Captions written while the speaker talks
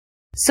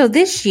So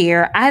this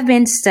year, I've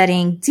been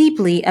studying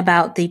deeply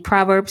about the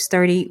Proverbs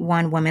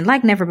 31 woman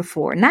like never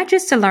before, not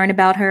just to learn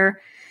about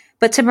her,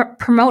 but to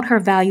promote her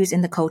values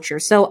in the culture.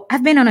 So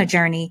I've been on a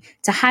journey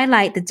to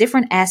highlight the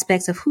different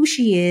aspects of who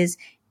she is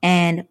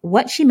and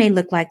what she may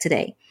look like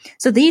today.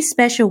 So these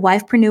special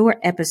Wifepreneur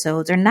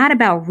episodes are not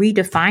about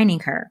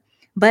redefining her,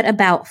 but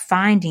about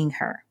finding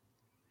her.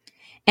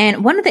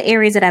 And one of the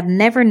areas that I've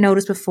never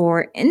noticed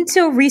before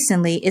until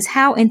recently is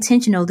how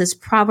intentional this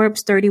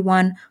Proverbs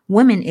 31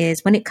 woman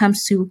is when it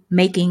comes to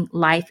making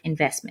life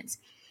investments.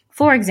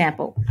 For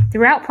example,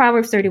 throughout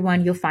Proverbs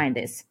 31, you'll find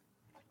this.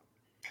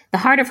 The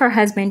heart of her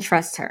husband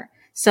trusts her,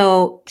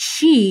 so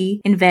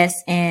she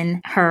invests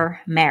in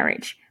her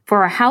marriage.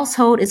 For her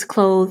household is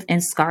clothed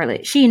in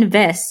scarlet. She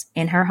invests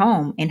in her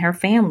home, in her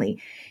family,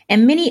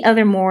 and many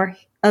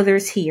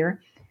others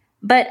here.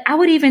 But I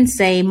would even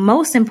say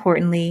most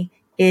importantly,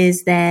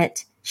 is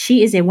that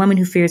she is a woman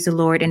who fears the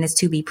Lord and is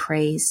to be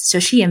praised. So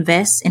she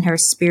invests in her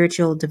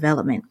spiritual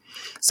development.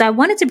 So I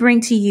wanted to bring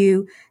to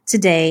you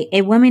today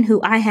a woman who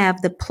I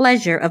have the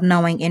pleasure of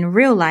knowing in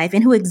real life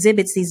and who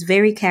exhibits these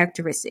very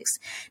characteristics.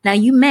 Now,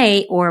 you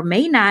may or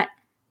may not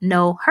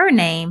know her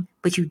name,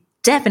 but you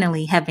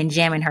definitely have been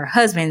jamming her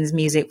husband's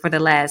music for the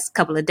last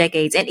couple of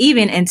decades and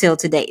even until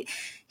today.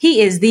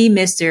 He is the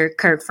Mr.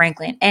 Kirk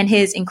Franklin, and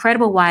his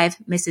incredible wife,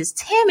 Mrs.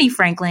 Tammy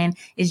Franklin,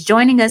 is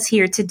joining us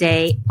here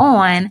today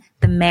on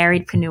the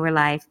Marriedpreneur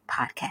Life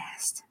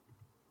podcast.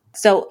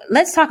 So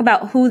let's talk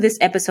about who this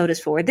episode is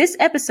for. This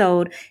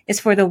episode is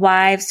for the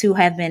wives who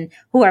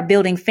are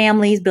building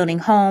families, building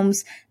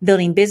homes,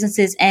 building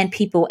businesses and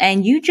people.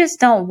 And you just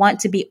don't want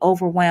to be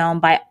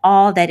overwhelmed by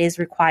all that is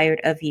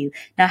required of you.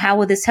 Now, how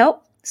will this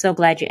help? So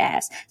glad you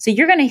asked. So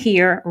you're going to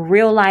hear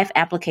real life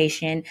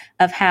application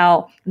of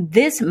how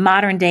this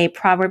modern day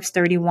Proverbs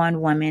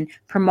 31 woman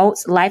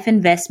promotes life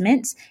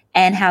investments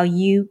and how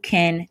you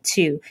can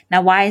too.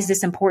 Now, why is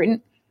this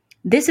important?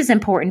 This is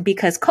important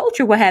because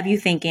culture will have you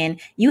thinking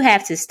you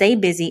have to stay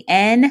busy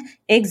and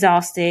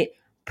exhausted,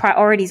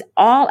 priorities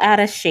all out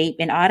of shape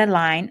and out of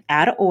line,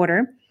 out of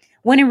order,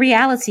 when in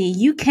reality,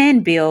 you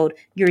can build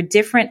your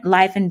different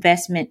life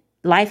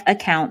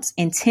accounts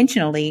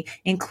intentionally,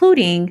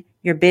 including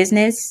your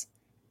business,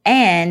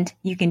 and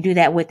you can do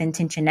that with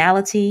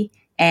intentionality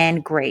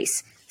and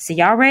grace. So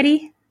y'all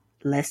ready?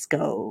 Let's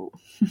go.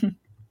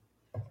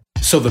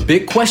 So the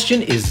big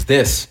question is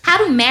this. How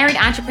do married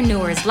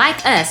entrepreneurs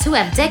like us who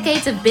have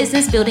decades of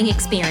business building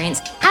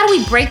experience, how do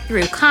we break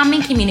through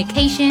common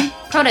communication,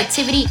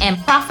 productivity, and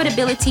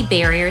profitability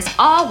barriers,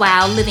 all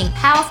while living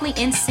powerfully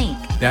in sync?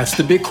 That's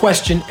the big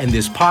question, and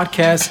this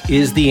podcast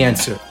is the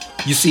answer.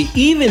 You see,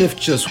 even if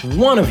just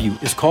one of you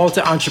is called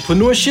to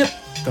entrepreneurship,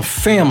 the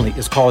family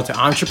is called to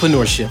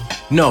entrepreneurship.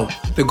 No,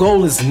 the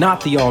goal is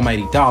not the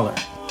almighty dollar.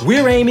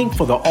 We're aiming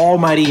for the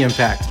almighty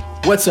impact.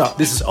 What's up?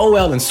 This is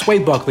OL and Sway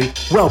Buckley.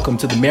 Welcome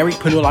to the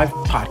Marriedpreneur Life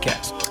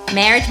podcast.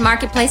 Marriage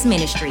Marketplace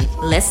Ministry.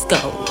 Let's go.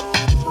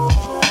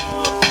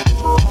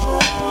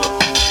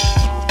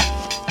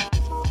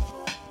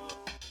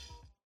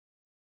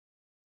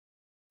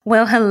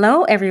 Well,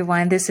 hello,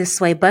 everyone. This is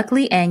Sway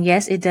Buckley. And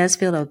yes, it does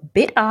feel a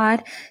bit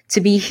odd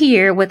to be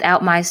here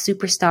without my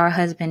superstar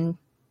husband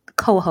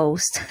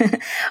co-host,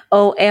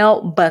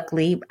 O.L.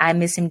 Buckley. I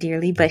miss him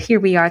dearly, but here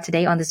we are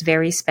today on this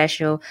very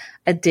special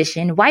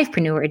edition,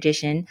 Wifepreneur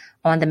edition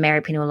on the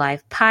Marriedpreneur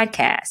Life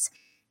podcast.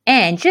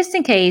 And just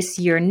in case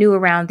you're new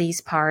around these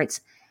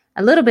parts,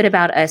 a little bit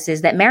about us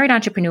is that married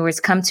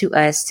entrepreneurs come to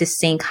us to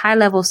sync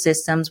high-level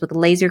systems with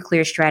laser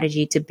clear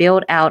strategy to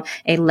build out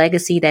a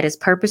legacy that is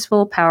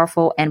purposeful,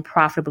 powerful, and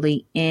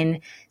profitably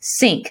in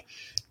sync.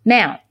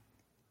 Now,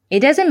 it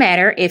doesn't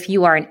matter if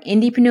you are an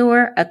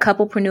indiepreneur, a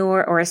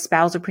couplepreneur, or a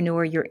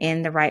spousalpreneur, you're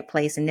in the right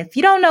place. And if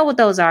you don't know what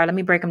those are, let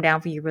me break them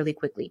down for you really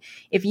quickly.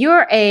 If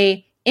you're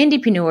a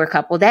indiepreneur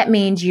couple, that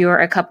means you're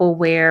a couple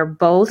where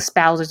both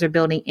spouses are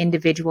building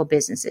individual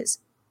businesses.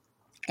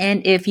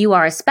 And if you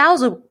are a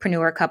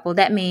spousalpreneur couple,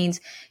 that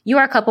means you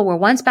are a couple where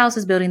one spouse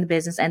is building the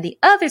business and the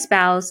other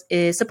spouse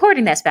is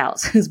supporting that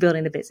spouse who's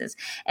building the business.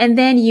 And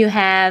then you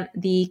have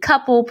the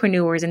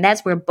couplepreneurs, and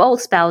that's where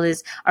both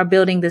spouses are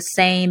building the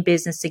same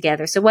business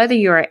together. So whether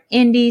you're an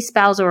indie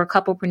spousal or a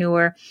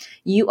couplepreneur,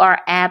 you are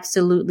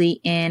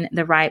absolutely in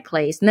the right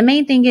place. And the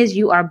main thing is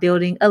you are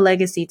building a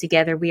legacy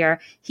together. We are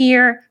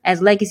here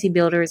as legacy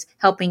builders,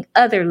 helping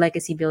other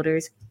legacy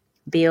builders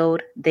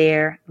build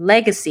their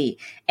legacy.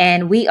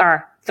 And we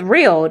are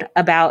thrilled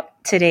about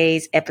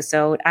today's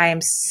episode. I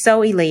am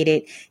so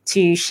elated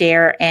to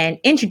share and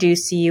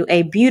introduce to you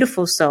a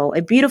beautiful soul,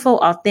 a beautiful,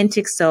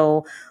 authentic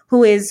soul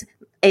who is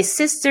a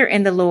sister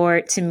in the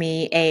Lord to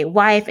me, a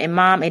wife, a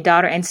mom, a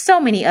daughter, and so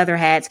many other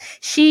hats.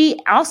 She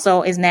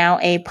also is now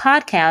a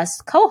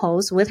podcast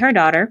co-host with her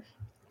daughter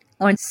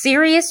on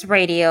Sirius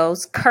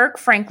Radio's Kirk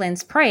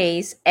Franklin's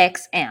Praise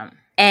XM.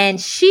 And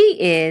she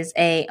is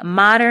a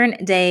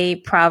modern day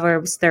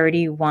Proverbs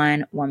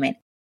 31 woman.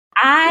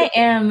 I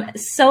am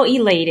so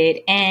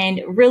elated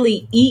and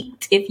really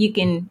eeked, if you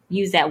can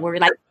use that word,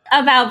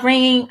 about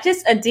bringing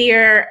just a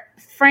dear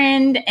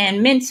friend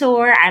and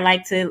mentor. I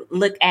like to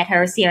look at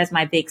her, see her as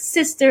my big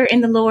sister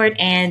in the Lord.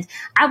 And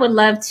I would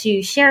love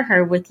to share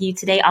her with you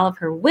today, all of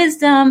her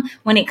wisdom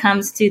when it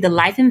comes to the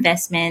life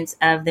investments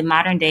of the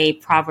modern day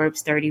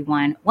Proverbs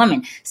 31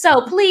 woman.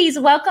 So please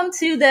welcome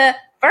to the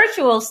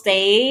virtual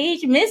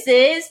stage,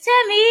 Mrs.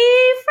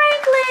 Tammy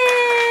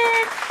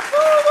Franklin.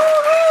 Woo, woo,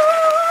 woo.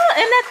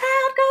 And the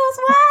crowd goes,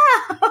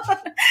 wow.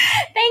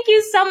 Thank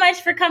you so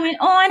much for coming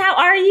on. How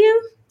are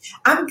you?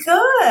 I'm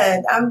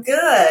good. I'm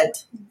glad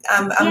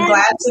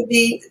to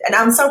be, and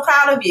I'm so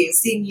proud of you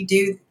seeing you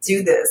do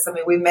this. I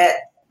mean, we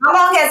met. How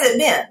long has it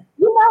been?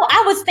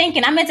 I was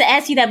thinking, I meant to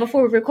ask you that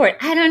before we record.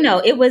 I don't know.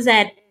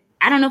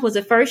 I don't know if it was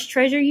the first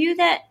Treasure You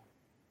that.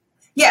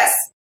 Yes.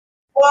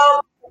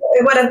 Well,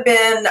 it would have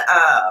been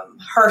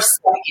her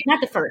second. Not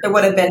the first. It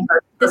would have been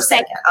her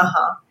second.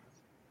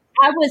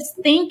 I was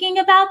thinking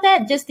about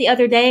that just the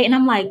other day, and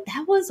I'm like,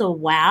 that was a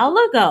while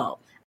ago.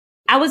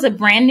 I was a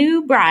brand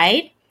new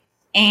bride.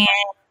 And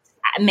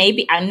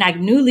maybe I'm like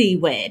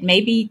newlywed,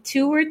 maybe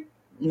 2 or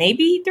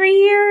maybe 3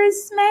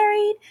 years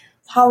married.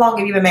 How long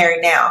have you been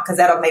married now? Because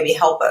that'll maybe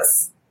help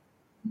us.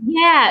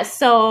 Yeah.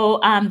 So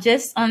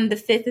just on the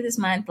 5th of this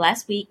month,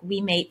 last week,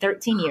 we made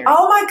 13 years.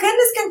 Oh, my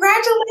goodness.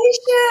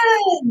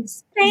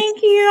 Congratulations.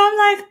 Thank you.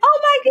 I'm like, oh,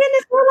 my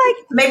goodness. We're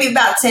like. Maybe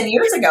about 10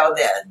 years ago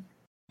then.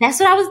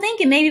 That's what I was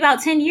thinking. Maybe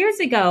about 10 years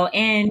ago.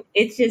 And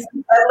it's just.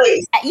 At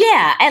least.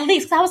 Yeah, at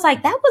least. Because I was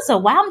like, that was a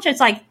while. I'm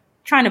just like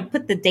trying to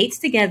put the dates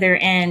together.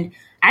 And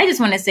I just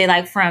want to say,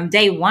 like, from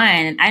day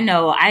one, I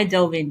know I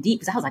dove in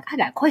deep because I was like, I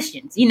got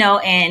questions,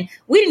 and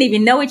we didn't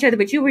even know each other,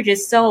 but you were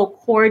just so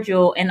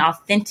cordial and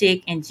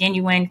authentic and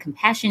genuine,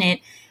 compassionate,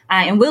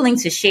 and willing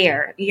to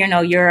share,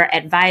 your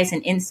advice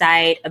and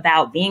insight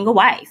about being a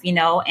wife,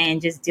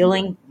 and just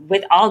dealing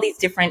with all these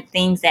different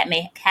things that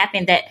may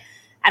happen that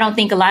I don't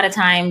think a lot of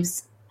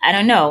times, I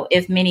don't know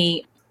if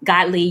many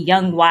godly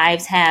young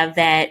wives have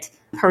that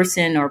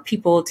person or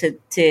people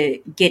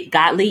to get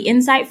godly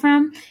insight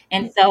from.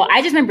 And so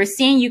I just remember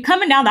seeing you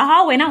coming down the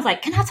hallway and I was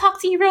like, can I talk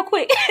to you real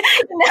quick?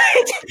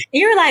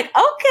 You're like,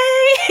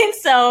 okay. And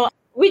so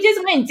we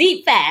just went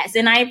deep fast,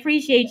 and I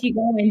appreciate you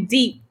going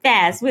deep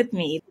fast with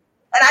me.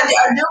 And I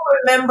do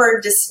remember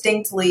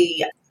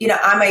distinctly,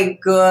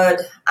 I've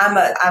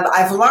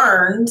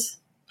learned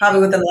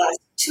probably within the last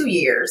 2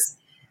 years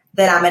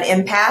that I'm an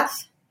empath.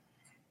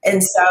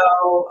 And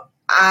so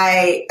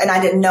I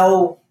didn't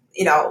know,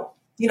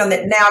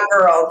 that now,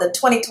 girl, the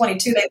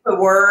 2022, they put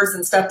words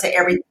and stuff to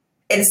everything.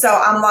 And so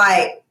I'm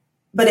like,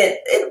 but it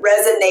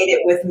resonated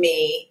with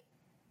me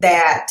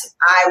that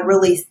I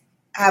really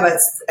have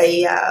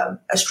a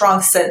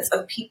strong sense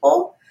of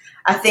people.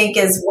 I think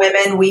as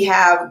women,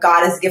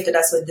 God has gifted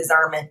us with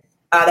discernment.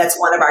 That's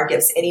one of our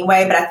gifts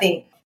anyway. But I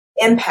think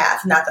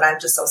empath, not that I'm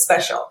just so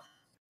special,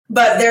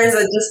 but there's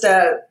just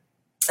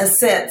a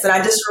sense. And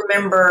I just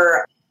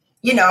remember,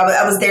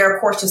 I was there,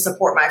 of course, to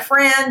support my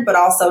friend, but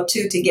also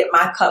to get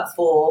my cup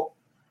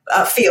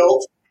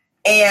filled.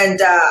 And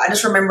I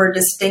just remember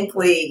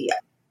distinctly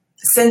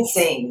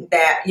sensing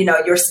that,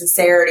 your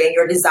sincerity and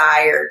your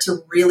desire to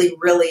really,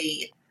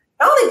 really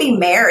not only be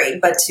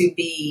married, but to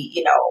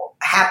be,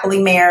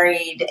 happily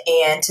married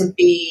and to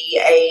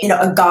be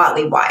a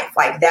godly wife.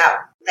 Like that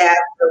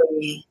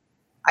really,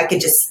 I could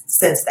just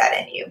sense that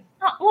in you.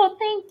 Oh, well,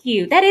 thank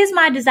you. That is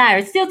my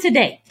desire still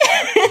today.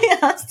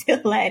 I'm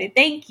still at it.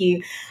 Thank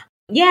you.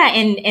 Yeah.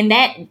 And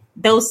that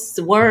those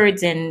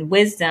words and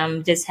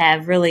wisdom just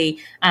have really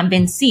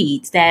been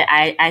seeds that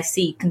I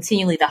see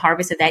continually the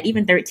harvest of that,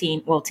 even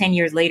 10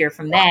 years later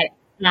from that.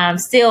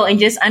 Still, and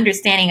just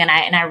understanding, and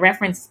I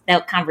reference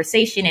that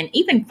conversation and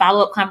even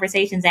follow-up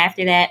conversations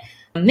after that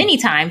many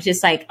times,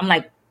 just like I'm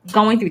like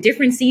going through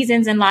different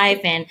seasons in life.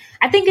 And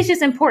I think it's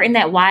just important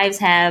that wives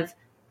have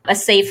a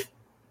safe,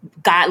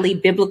 godly,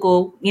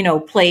 biblical,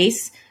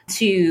 place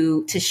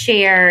to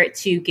share,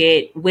 to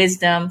get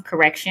wisdom,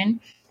 correction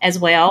as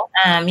well,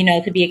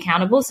 to be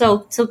accountable. So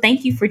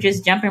thank you for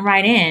just jumping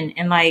right in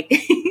and like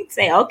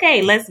say,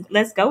 okay,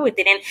 let's go with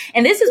it.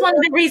 And this is one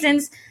of the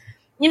reasons,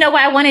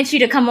 why I wanted you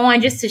to come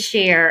on, just to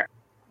share.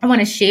 I want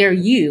to share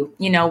you,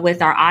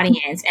 with our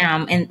audience,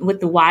 and with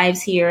the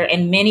wives here,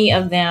 and many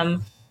of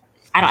them,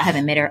 I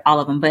haven't met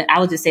all of them, but I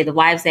would just say the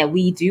wives that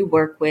we do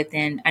work with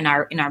in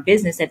our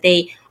business, that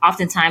they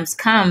oftentimes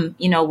come,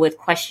 with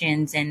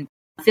questions and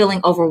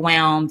feeling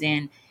overwhelmed,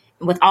 and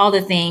with all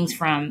the things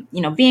from,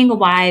 being a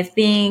wife,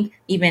 being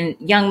even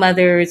young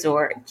mothers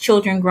or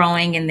children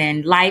growing, and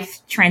then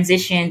life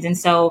transitions. And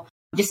so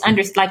just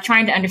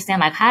trying to understand,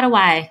 like, how do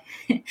I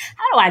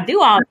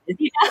do all this?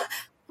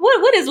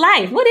 What is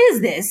life? What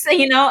is this?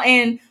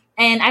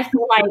 And I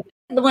feel like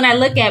when I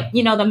look at,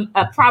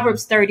 the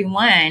Proverbs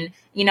 31,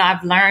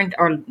 I've learned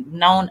or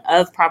known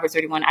of Proverbs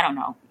 31. I don't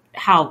know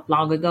how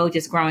long ago,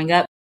 just growing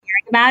up,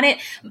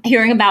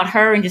 hearing about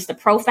her and just the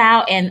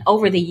profile. And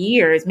over the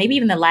years, maybe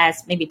even the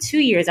last 2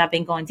 years, I've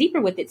been going deeper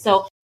with it.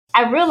 So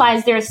I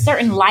realized there are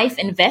certain life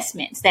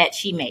investments that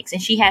she makes, and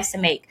she has to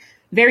make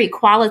very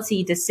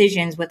quality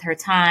decisions with her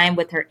time,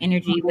 with her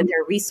energy, with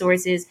her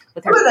resources,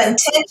 with her. It was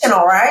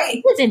intentional, right?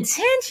 It was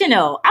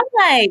intentional. I'm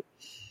like,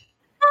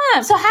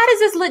 So how does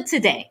this look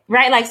today?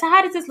 Right? Like, so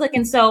how does this look?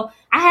 And so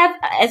I have,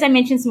 as I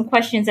mentioned, some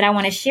questions that I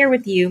want to share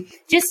with you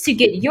just to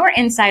get your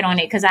insight on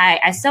it. Cause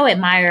I so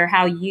admire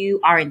how you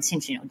are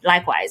intentional.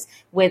 Likewise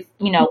with,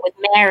 with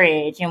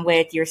marriage and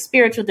with your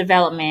spiritual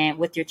development,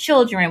 with your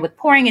children, with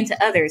pouring into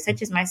others,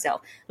 such as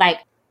myself. Like,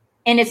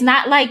 and it's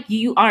not like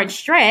you aren't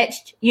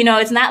stretched,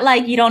 it's not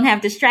like you don't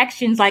have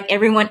distractions like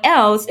everyone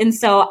else. And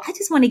so I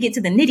just want to get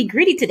to the nitty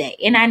gritty today.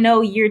 And I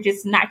know you're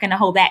just not going to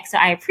hold back. So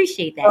I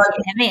appreciate that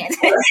in advance.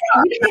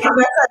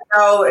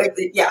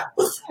 Yeah.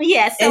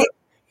 Yeah. So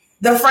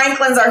the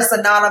Franklins are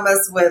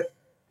synonymous with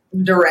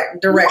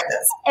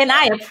directness. And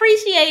I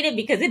appreciate it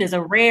because it is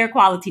a rare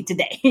quality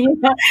today.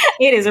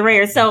 It is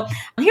rare. So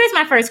here's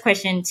my first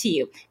question to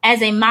you.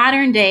 As a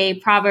modern day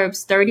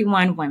Proverbs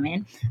 31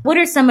 woman, what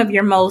are some of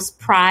your most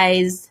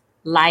prized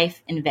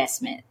life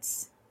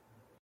investments?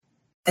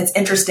 It's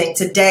interesting.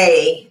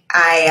 Today,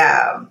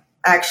 I've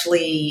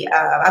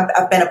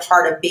been a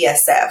part of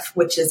BSF,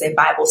 which is a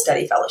Bible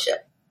study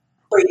fellowship.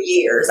 For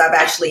years, I've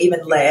actually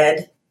even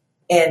led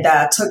and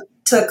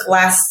took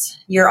last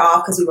year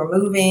off because we were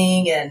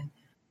moving, and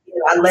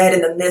I led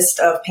in the midst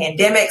of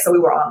pandemic, so we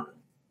were on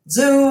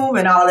Zoom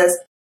and all this.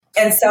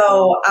 And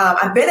so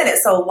I've been in it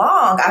so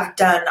long, I've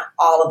done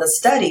all of the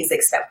studies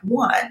except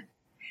one.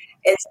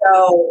 And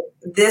so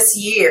this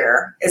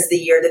year is the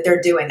year that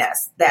they're doing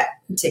that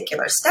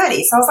particular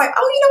study. So I was like,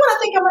 oh, you know what? I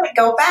think I'm going to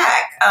go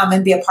back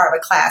and be a part of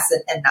a class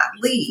and not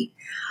lead.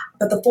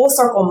 But the full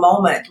circle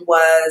moment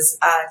was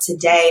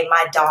today,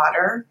 my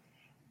daughter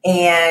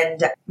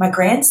and my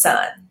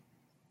grandson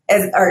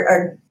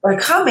are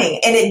coming.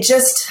 And it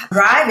just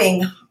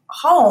driving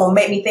home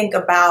made me think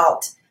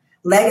about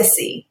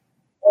legacy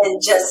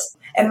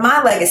and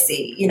my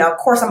legacy. Of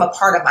course, I'm a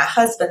part of my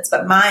husband's,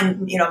 but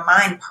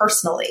mine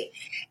personally.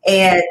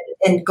 And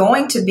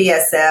going to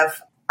BSF,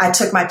 I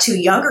took my two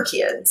younger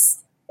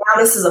kids.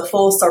 Now this is a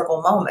full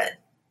circle moment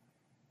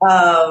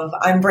of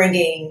I'm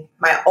bringing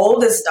my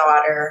oldest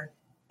daughter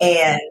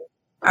and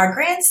our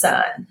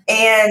grandson.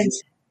 And,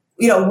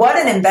 what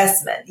an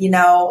investment,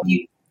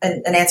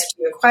 an answer to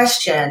your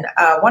question.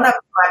 One of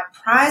my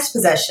prized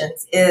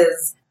possessions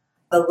is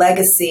the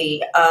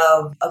legacy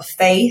of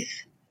faith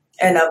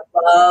and of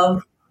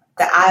love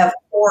that I have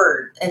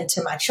poured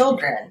into my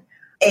children.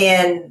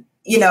 And,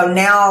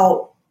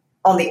 now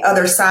on the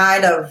other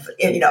side of,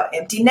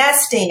 empty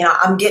nesting,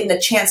 I'm getting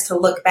a chance to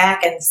look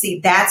back and see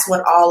that's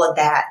what all of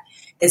that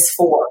is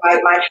for.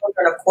 My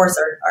children, of course,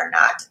 are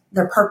not,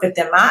 they're perfect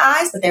in my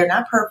eyes, but they're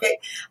not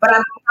perfect. But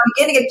I'm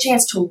getting a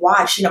chance to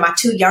watch, my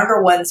two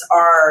younger ones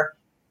are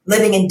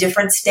living in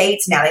different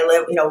states now. They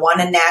live, one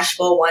in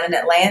Nashville, one in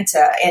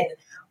Atlanta. And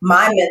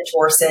my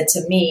mentor said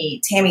to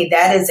me, Tammy,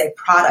 that is a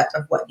product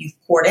of what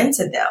you've poured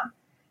into them,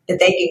 that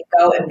they can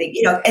go and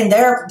be, and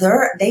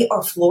they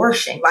are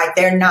flourishing. Like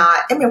they're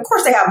not, of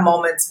course they have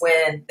moments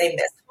when they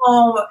miss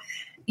home,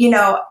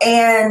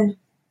 and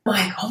I'm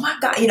like, oh my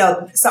God,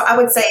 so I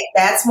would say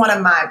that's one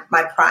of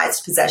my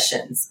prized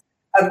possessions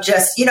of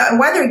just, and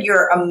whether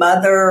you're a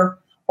mother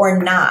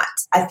or not,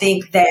 I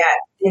think that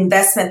the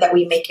investment that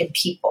we make in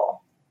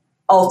people,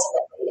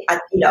 ultimately,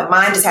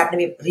 mine just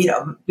happened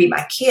to be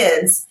my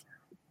kids,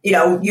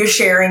 you're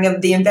sharing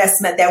of the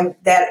investment that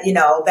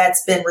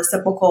that's been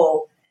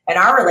reciprocal in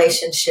our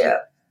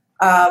relationship.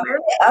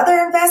 Other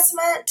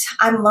investment,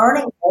 I'm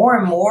learning more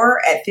and more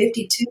at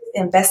 52,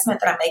 the investment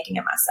that I'm making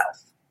in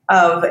myself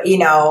of,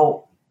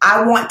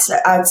 I want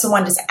to,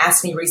 someone just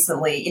asked me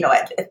recently,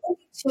 at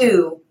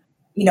 52,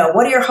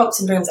 what are your hopes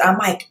and dreams? I'm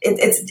like,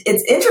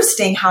 it's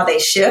interesting how they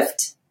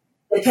shift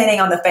depending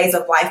on the phase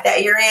of life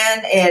that you're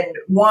in. And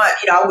one,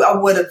 I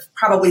would have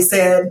probably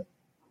said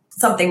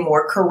something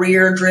more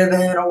career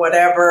driven or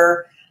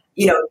whatever,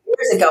 years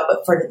ago.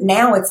 But for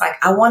now, it's like,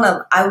 I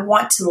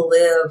want to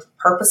live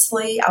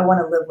purposefully. I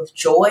want to live with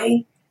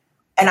joy.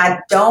 And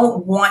I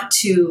don't want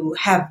to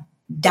have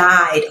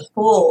died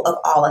full of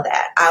all of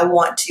that. I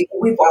want to,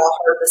 we've all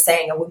heard the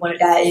saying, we want to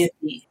die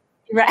empty.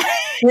 Right.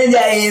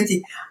 Die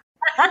empty.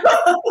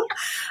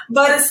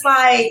 But it's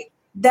like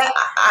that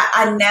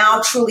I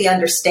now truly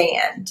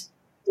understand.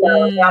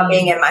 Now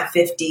being in my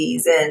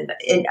 50s, and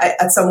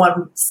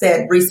someone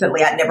said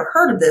recently, I'd never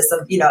heard of this,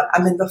 of,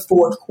 I'm in the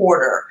fourth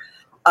quarter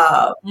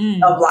of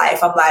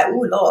life. I'm like,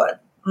 oh, Lord.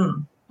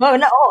 Oh,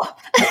 no.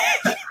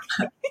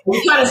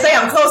 We're trying to say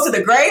I'm close to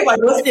the grave, like,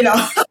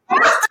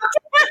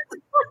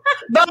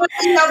 but,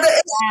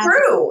 it's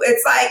true.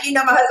 It's like,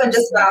 my husband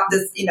just got off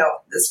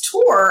this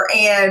tour,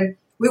 and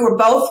we were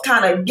both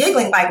kind of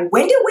giggling, like,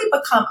 when did we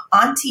become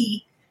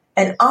auntie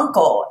and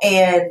uncle?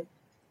 And,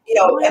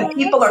 and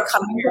people are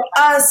coming to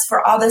us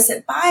for all this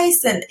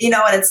advice, and,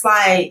 and it's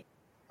like,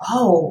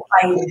 oh,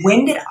 like,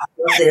 when did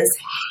all of this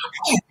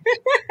happen?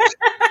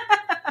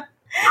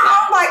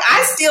 I'm like,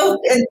 I still,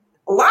 in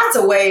lots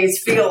of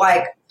ways, feel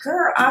like,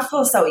 girl, I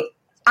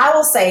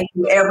will say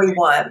to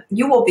everyone,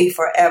 you will be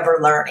forever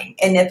learning.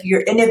 And if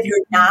you're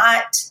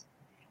not,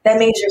 that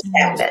means you're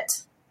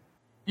stagnant.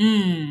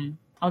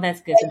 Oh,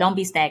 that's good. So don't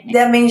be stagnant.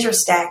 That means you're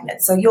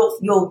stagnant. So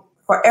you'll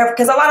forever,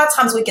 because a lot of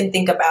times we can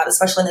think about,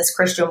 especially in this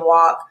Christian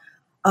walk,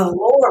 of,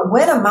 Lord,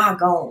 when am I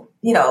going,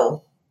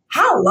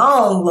 how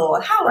long,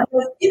 Lord, how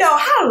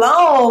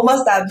long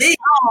must I be?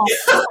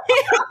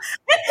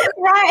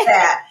 Right.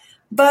 That.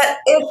 But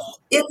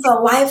it's a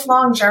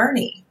lifelong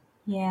journey.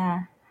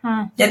 Yeah.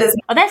 Huh. It is.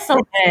 Oh, that's so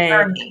good.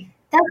 Journey.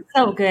 That's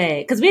so good.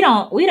 Because we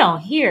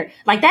don't hear,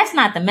 like, that's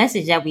not the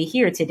message that we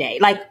hear today.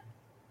 Like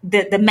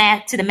the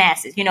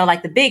masses,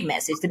 like the big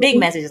message. The big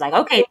message is like,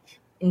 okay,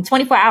 in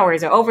 24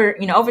 hours or over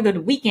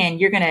the weekend,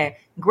 you're going to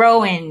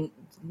grow and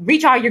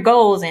reach all your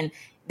goals. And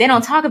they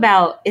don't talk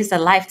about it's a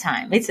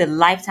lifetime. It's a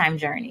lifetime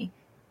journey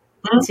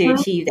to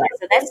achieve that.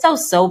 So that's so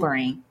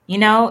sobering.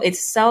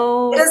 It's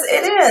so. It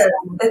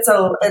is.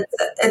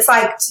 It's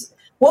like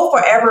we'll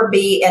forever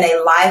be in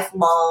a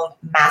lifelong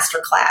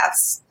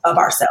masterclass of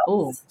ourselves.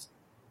 Ooh.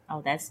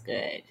 Oh, that's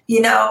good.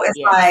 It's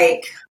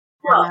like,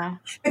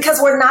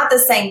 because we're not the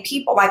same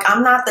people. Like,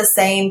 I'm not the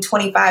same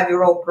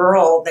 25-year-old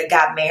girl that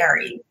got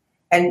married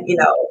and,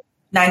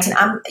 19,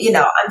 I'm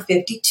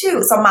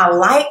 52. So my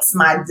likes,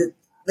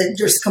 they're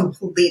just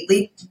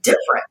completely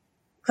different.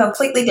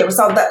 Completely different.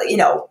 So,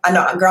 I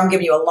know, girl, I'm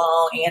giving you a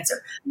long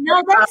answer.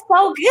 No, that's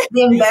so good.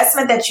 The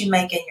investment that you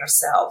make in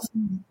yourself,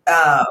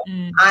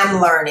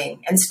 I'm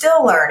learning and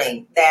still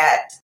learning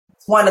that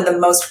it's one of the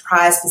most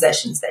prized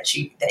possessions that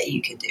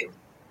you could do.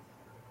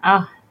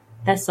 Oh,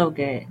 that's so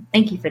good.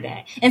 Thank you for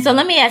that. And so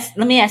let me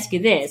ask you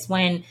this: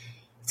 when you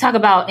talk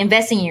about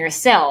investing in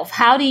yourself,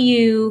 how do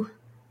you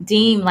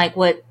deem like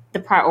what the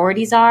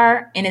priorities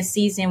are in a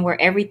season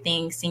where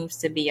everything seems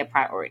to be a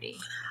priority?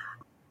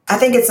 I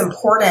think it's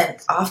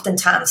important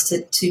oftentimes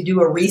to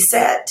do a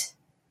reset.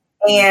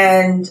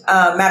 And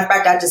matter of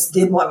fact, I just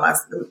did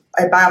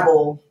a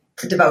Bible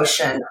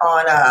devotion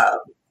on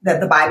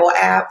the Bible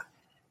app.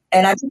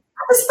 And I just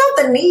felt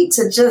the need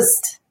to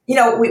just,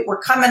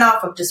 we're coming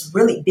off of just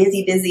really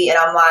busy. And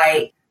I'm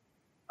like,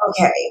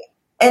 okay.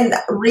 And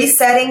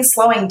resetting,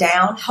 slowing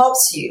down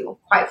helps you,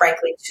 quite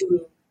frankly,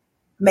 to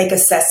make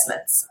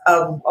assessments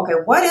of, okay,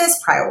 what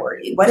is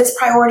priority? What is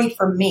priority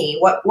for me?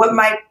 What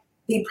might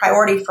be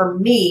priority for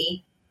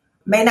me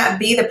may not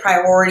be the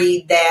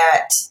priority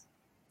that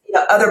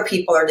other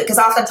people are doing. Because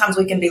oftentimes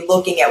we can be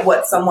looking at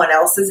what someone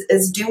else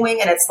is doing,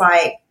 and it's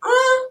like,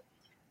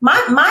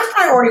 my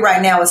priority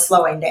right now is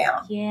slowing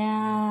down.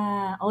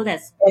 Yeah. Oh,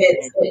 that's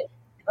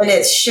and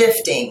it's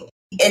shifting.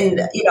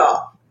 And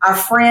our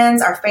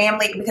friends, our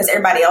family, because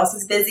everybody else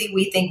is busy,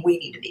 we think we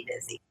need to be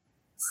busy.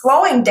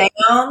 Slowing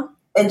down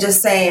and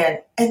just saying,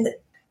 and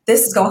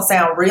this is going to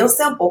sound real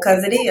simple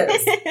because it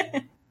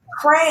is.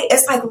 Pray.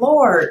 It's like,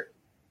 Lord,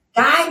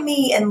 guide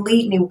me and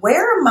lead me.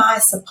 Where am I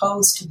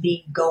supposed to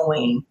be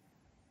going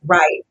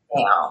right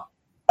now?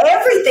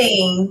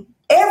 Everything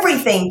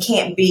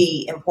can't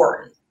be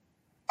important.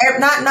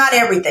 Not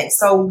everything.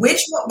 So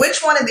which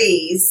one of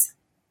these,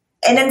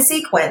 and in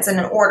sequence and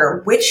in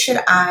order, which should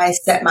I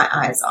set my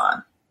eyes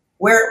on?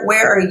 Where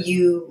are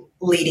you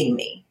leading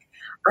me?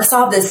 I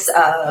saw this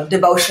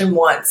devotion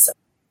once.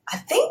 I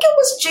think it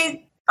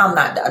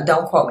was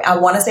don't quote me. I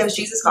want to say it was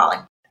Jesus Calling.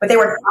 But they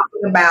were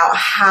talking about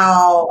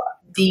how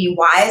the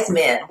wise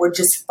men were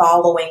just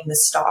following the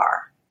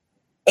star.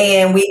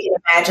 And we can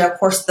imagine, of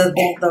course,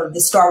 the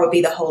star would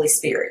be the Holy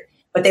Spirit.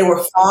 But they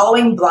were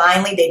following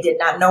blindly. They did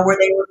not know where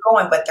they were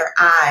going, but their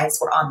eyes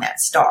were on that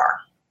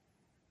star.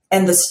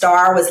 And the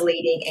star was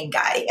leading and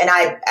guiding. And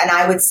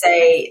I would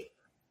say,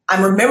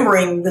 I'm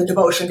remembering the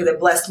devotion because it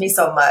blessed me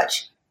so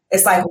much.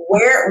 It's like,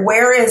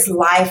 where is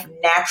life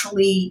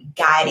naturally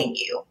guiding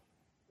you?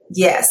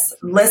 Yes,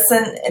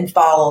 listen and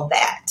follow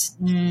that.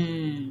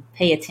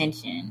 Pay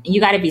attention. You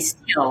got to be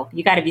still.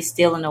 You got to be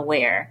still and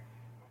aware.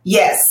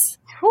 Yes.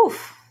 Whew.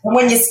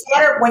 When you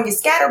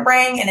scatter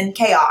brain and in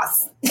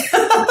chaos, you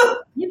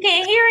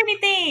can't hear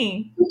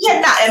anything. You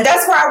cannot, and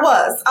that's where I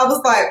was. I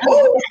was like,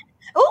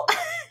 "Ooh,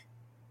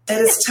 it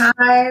is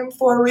time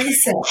for a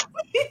reset."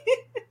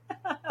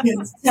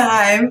 It's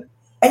time,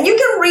 and you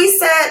can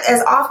reset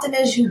as often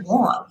as you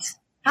want.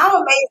 How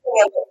amazing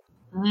is it?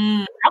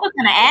 I was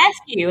going to ask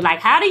you,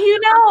 like, how do you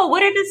know?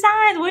 What are the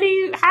signs?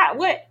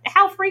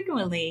 How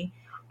frequently?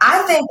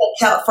 I think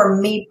that for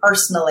me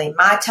personally,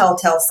 my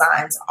telltale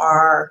signs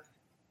are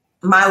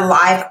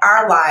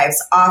our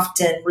lives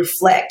often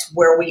reflect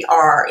where we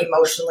are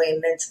emotionally and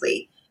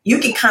mentally. You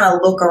can kind of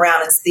look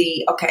around and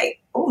see, okay,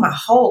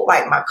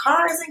 my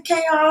car is in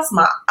chaos,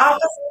 my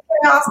office is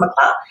in chaos, my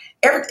cloud,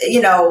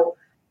 everything,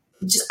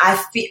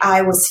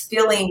 I was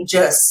feeling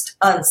just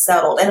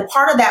unsettled. And a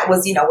part of that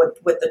was,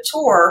 with the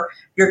tour,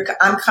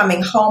 I'm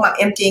coming home, I'm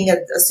emptying a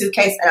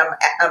suitcase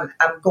and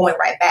I'm going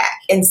right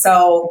back. And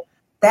so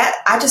that,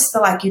 I just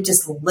feel like you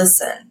just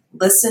listen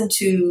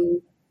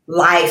to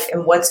life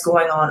and what's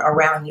going on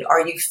around you.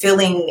 Are you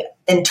feeling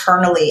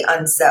internally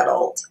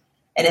unsettled?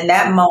 And in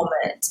that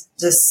moment,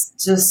 just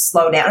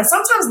slow down. And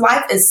sometimes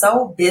life is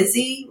so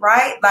busy,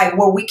 right? Like,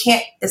 well, we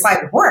can't, it's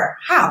like, where,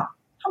 how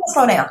do I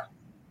slow down?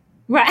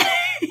 Right.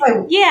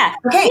 Like, yeah.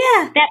 Okay.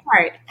 Yeah. That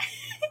part.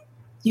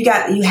 You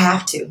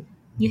have to.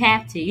 You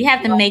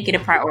have to make it a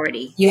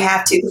priority. You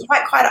have to.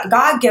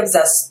 God gives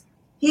us,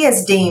 He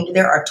has deemed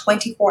there are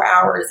 24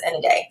 hours in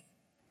a day.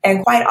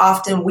 And quite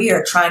often we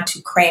are trying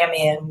to cram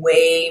in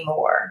way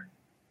more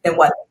than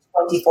what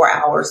 24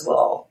 hours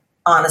will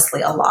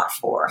honestly allot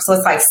for. So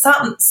it's like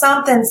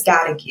something's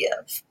got to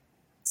give.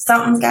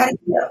 Something's got to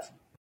give.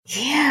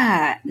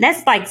 Yeah,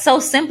 that's like so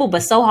simple,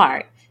 but so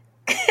hard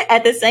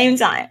at the same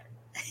time.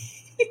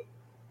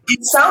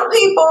 Some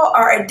people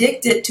are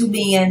addicted to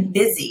being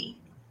busy.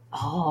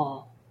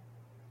 Oh,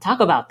 talk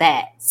about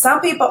that. Some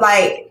people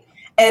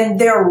and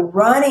they're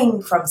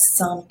running from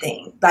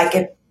something. Like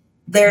if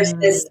there's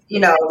this,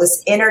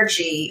 this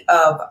energy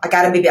of I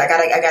gotta be, I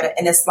gotta,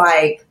 and it's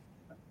like,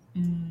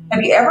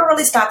 have you ever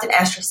really stopped and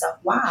asked yourself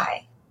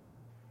why?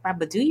 Right,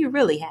 but do you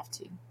really have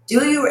to?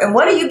 Do you? And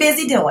what are you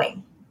busy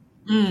doing?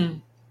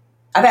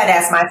 I've had to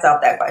ask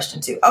myself that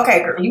question too.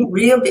 Okay, girl, you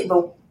real big,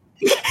 but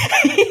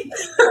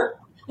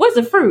what's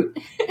the fruit?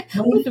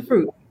 What's the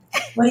fruit?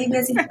 What are you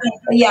busy doing?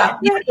 Yeah.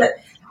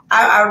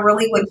 I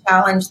really would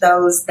challenge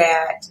those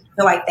that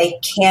feel like they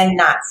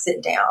cannot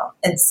sit down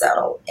and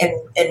settle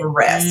and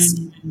rest.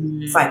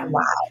 It's like,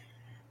 wow.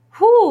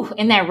 Whew,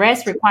 and that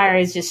rest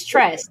requires just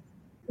trust.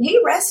 He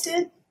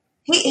rested.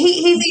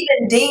 He's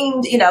even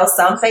deemed,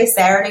 some say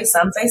Saturday,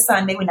 some say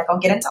Sunday. We're not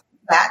going to get into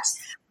that.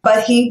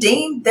 But he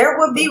deemed there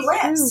would be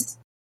rest.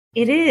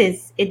 It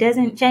is. It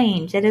doesn't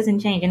change. That doesn't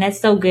change. And that's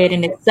so good.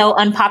 And it's so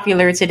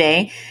unpopular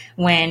today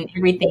when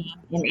everything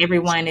and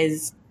everyone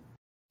is.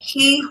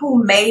 He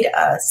who made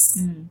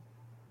us,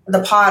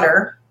 the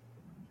potter,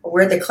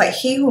 we're the clay.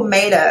 He who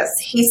made us,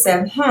 he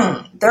said,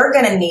 they're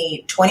going to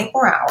need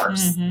 24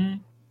 hours. Mm-hmm.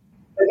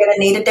 They're going to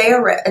need a day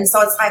of rest. And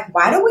so it's like,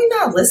 why do we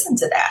not listen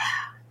to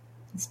that?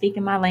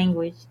 Speaking my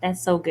language.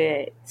 That's so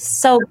good.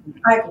 So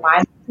good. Like,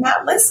 why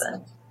not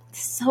listen?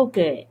 So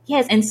good.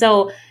 Yes. And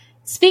so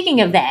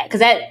speaking of that, because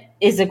that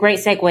is a great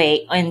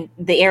segue in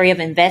the area of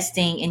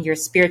investing in your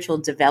spiritual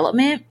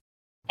development.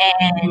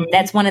 And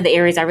that's one of the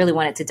areas I really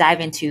wanted to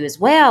dive into as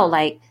well.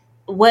 Like,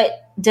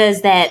 what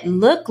does that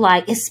look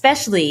like,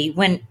 especially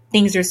when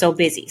things are so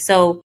busy?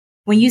 So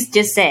when you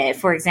just said,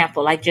 for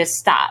example, like just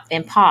stop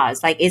and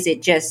pause, like, is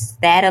it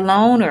just that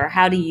alone, or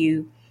how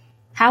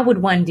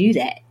would one do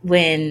that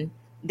when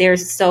they're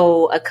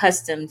so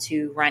accustomed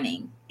to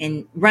running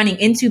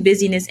into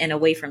busyness and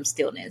away from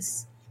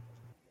stillness?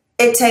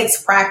 It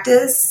takes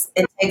practice.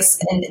 It takes,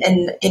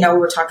 and we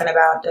were talking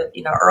about,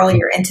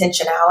 earlier,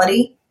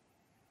 intentionality,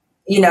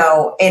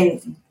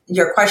 and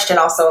your question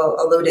also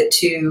alluded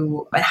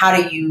to how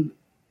do you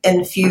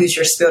infuse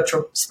your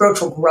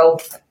spiritual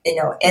growth,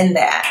 in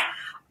that.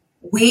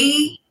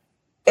 We,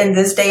 in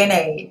this day and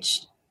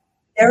age,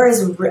 there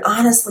is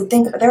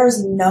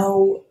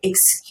no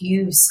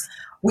excuse.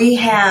 We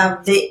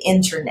have the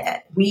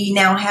internet. We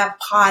now have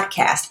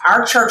podcasts.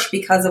 Our church,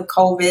 because of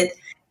COVID,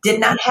 did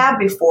not have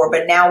before,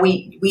 but now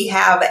we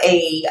have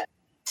a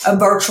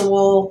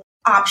virtual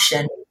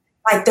option.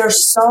 Like,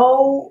 there's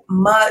so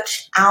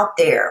much out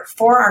there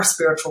for our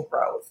spiritual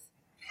growth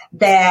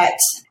that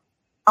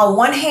on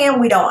one hand,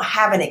 we don't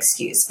have an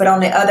excuse, but on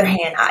the other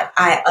hand,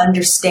 I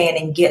understand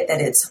and get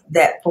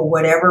that for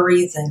whatever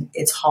reason,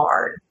 it's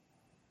hard,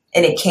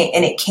 and it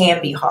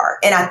can be hard.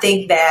 And I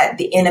think that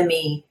the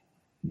enemy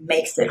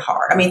makes it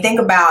hard. I mean,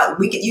 think about,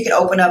 you can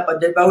open up a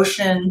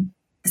devotion,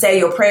 say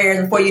your prayers,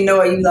 and before you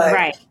know it, you like,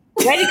 right,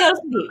 ready to go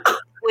sleep.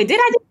 Wait, did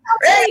I just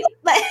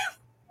like,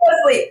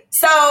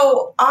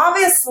 so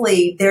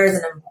obviously there's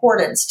an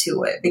importance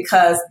to it,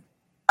 because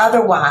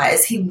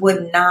otherwise he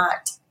would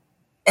not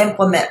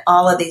implement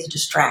all of these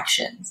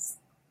distractions.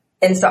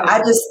 And so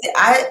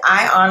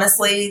I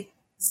honestly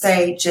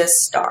say, just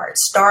start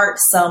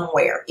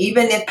somewhere,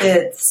 even if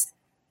it's,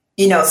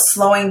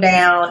 slowing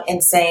down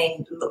and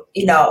saying,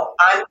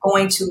 I'm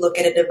going to look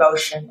at a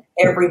devotion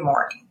every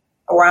morning,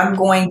 or I'm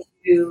going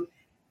to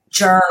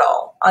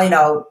journal.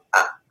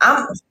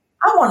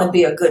 I want to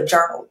be a good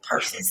journal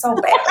person so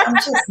bad. I'm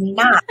just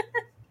not.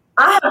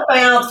 I have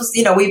found,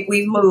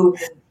 we've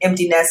moved,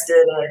 empty nested,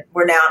 and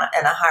we're now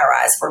in a high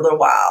rise for a little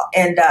while.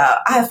 And I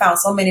have found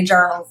so many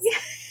journals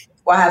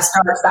where I have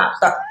stop.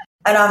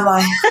 And I'm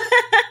like,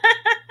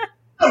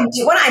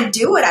 when I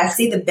do it, I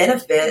see the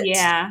benefit.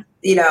 Yeah.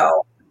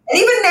 And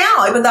even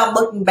now, even though I'm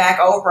looking back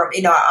over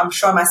them, I'm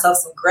showing myself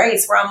some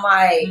grace where I'm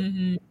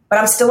like, but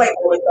I'm still able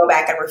to go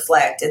back and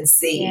reflect and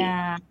see.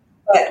 Yeah.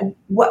 But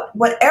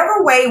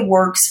whatever way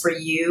works for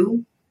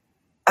you,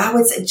 I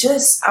would say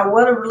I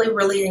want to really,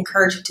 really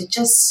encourage you to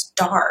just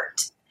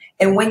start.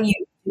 And when you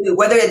do,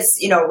 whether it's,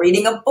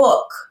 reading a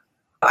book,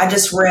 I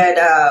just read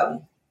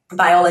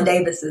Viola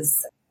Davis's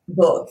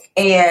book,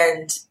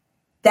 and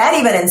that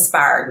even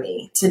inspired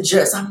me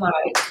to I'm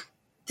like,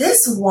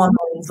 this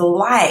woman's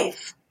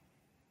life.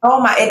 Oh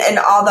my, and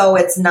although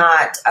it's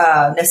not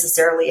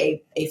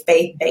necessarily a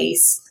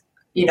faith-based,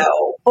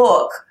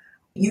 book,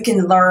 you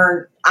can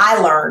I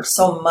learned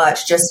so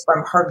much just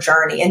from her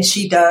journey, and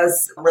she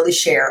does really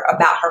share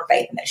about her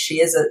faith and that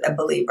she is a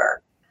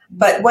believer.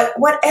 But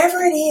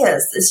whatever it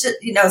is, it's just,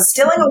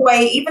 stealing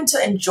away, even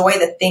to enjoy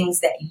the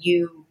things that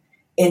you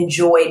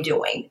enjoy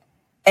doing.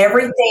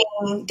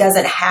 Everything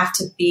doesn't have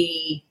to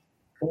be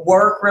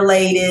work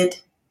related,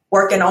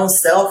 working on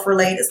self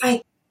related. It's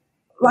like,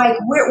 like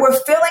we're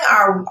filling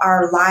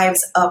our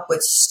lives up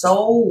with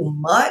so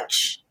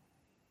much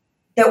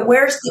that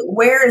where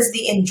is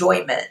the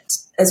enjoyment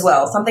as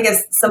well? Something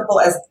as simple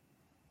as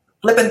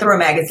flipping through a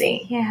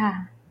magazine.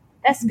 Yeah,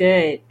 that's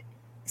good.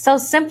 So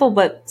simple,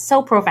 but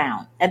so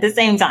profound at the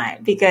same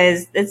time,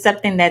 because it's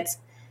something that's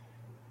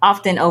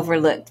often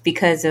overlooked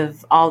because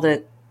of all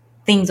the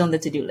things on the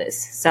to-do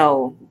list.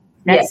 So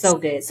that's so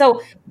good.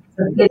 So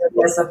the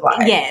business of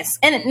life. Yes.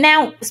 And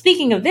now,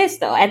 speaking of this,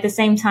 though, at the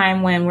same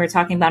time, when we're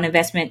talking about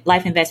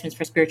life investments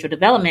for spiritual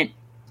development,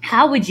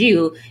 how would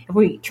you, if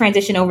we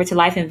transition over to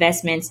life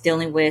investments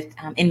dealing with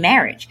in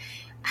marriage,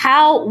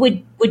 how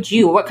would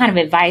you, what kind of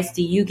advice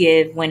do you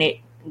give when it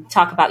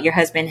talk about your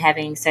husband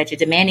having such a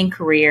demanding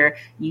career?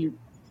 You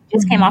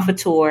just came off a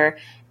tour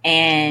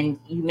and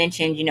you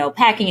mentioned,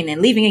 packing and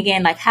then leaving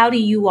again. Like, how do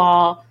you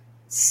all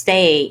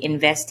stay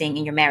investing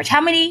in your marriage?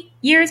 How many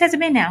years has it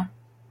been now?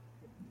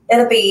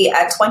 It'll be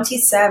at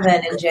 27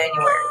 in January.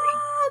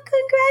 Oh,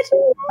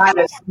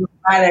 congratulations.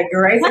 By the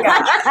grace of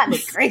God.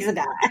 The grace of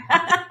God.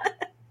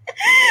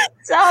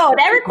 So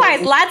that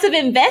requires lots of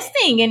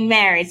investing in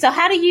marriage. So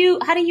how do you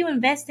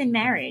invest in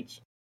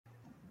marriage?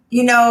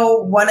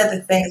 One of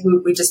the things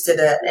we just did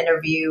an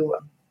interview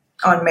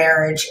on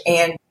marriage,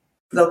 and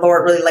the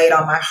Lord really laid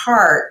on my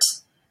heart,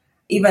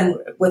 even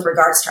with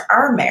regards to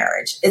our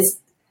marriage, is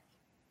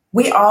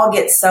we all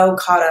get so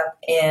caught up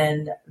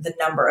in the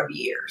number of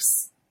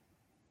years.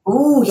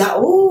 Ooh, yeah,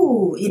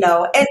 ooh,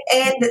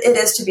 and it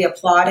is to be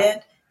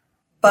applauded,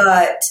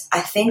 but I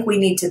think we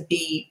need to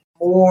be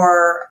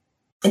more,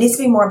 it needs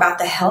to be more about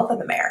the health of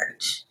the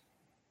marriage.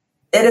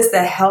 It is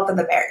the health of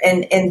the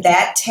marriage. And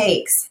that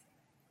takes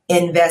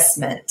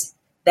investment.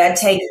 That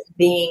takes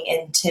being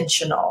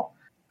intentional.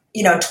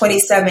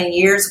 27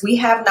 years, we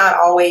have not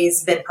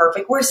always been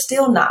perfect. We're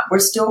still not. We're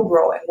still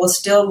growing. We're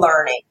still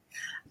learning.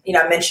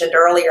 I mentioned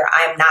earlier,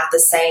 I'm not the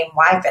same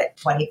wife at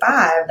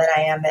 25 than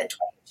I am at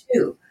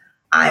 22.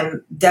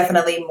 I'm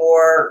definitely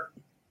more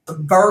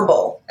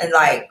verbal and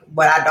like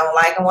what I don't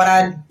like and what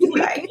I do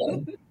like,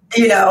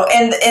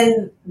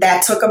 and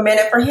that took a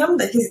minute for him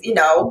because,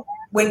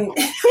 when,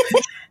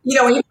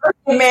 when you first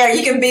get married,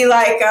 you can be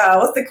like,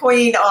 what's the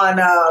queen on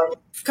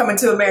Coming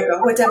to America?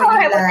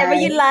 Whatever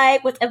you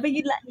like. Whatever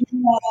you like.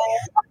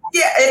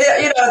 Yeah.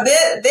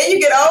 And, then you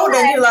get older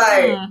and you're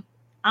like,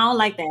 I don't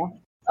like that.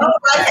 I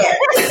don't like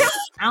that.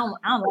 I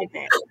don't like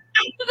that.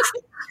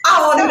 I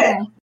don't want to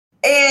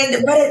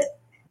do that. But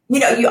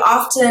you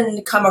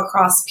often come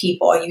across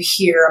people and you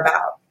hear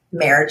about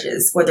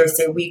marriages where they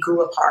say we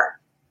grew apart.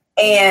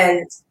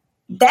 And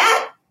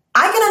that,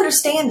 I can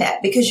understand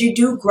that because you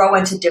do grow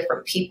into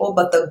different people,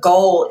 but the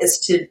goal is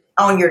to,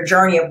 on your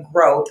journey of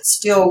growth,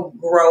 still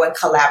grow and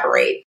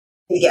collaborate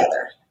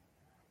together.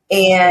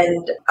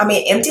 And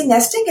empty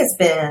nesting has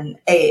been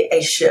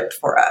a shift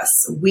for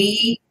us.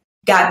 We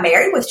got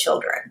married with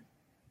children.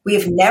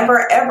 We've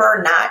never,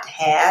 ever not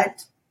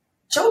had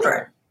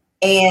children.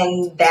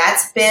 And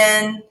that's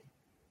been,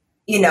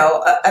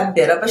 a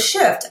bit of a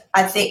shift.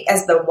 I think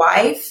as the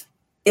wife,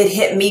 it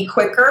hit me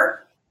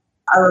quicker.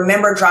 I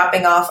remember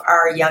dropping off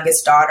our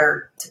youngest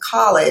daughter to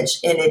college,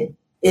 and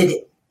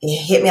it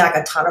hit me like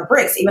a ton of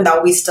bricks. Even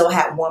though we still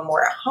had one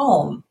more at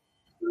home,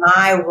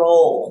 my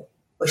role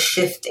was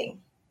shifting.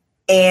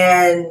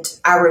 And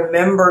I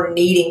remember I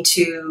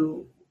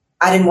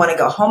didn't want to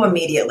go home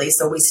immediately.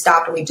 So we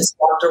stopped and we just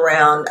walked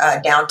around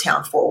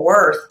downtown Fort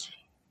Worth.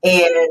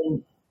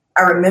 And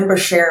I remember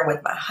sharing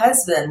with my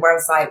husband where I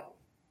was like,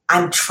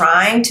 I'm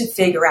trying to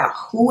figure out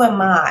who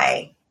am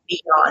I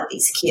beyond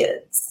these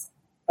kids?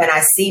 And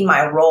I see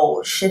my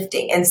role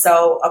shifting. And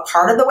so a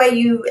part of the way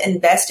you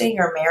invest in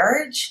your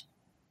marriage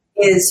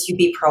is you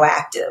be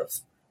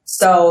proactive.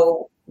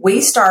 So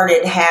we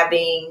started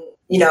having,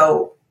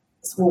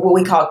 what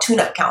we call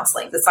tune-up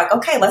counseling. It's like,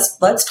 okay,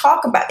 let's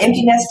talk about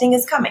empty nesting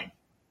is coming.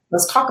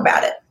 Let's talk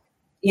about it.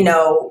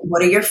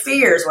 What are your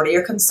fears? What are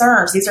your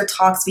concerns? These are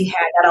talks we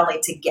had not only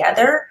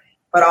together,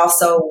 but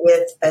also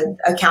with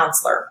a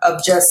counselor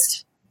of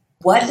just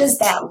what does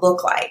that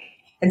look like?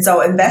 And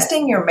so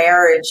investing in your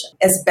marriage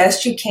as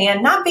best you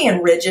can, not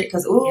being rigid,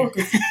 because we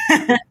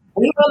women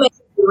are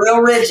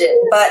real rigid,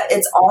 but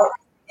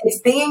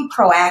it's being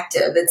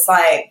proactive. It's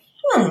like,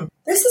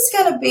 this is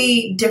going to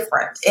be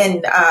different.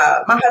 And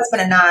my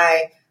husband and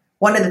I,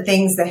 one of the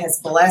things that has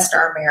blessed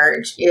our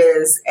marriage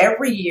is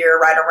every year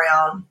right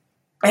around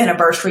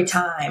anniversary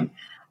time,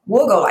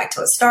 we'll go like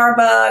to a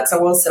Starbucks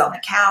or we'll sit on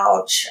the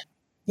couch.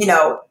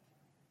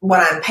 What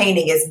I'm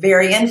painting is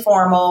very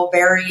informal,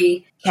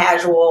 very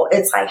casual.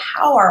 It's like,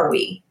 how are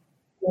we?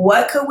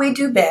 What could we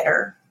do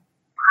better?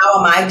 How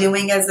am I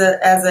doing as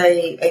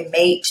a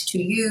mate to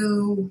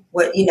you?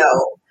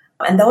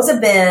 And those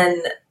have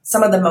been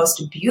some of the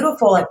most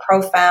beautiful and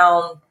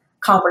profound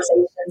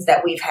conversations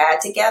that we've had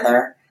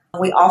together.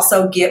 We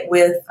also get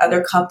with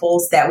other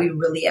couples that we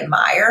really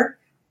admire.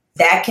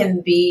 That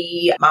can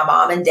be my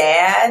mom and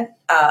dad,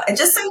 and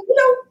just say,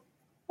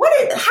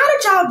 how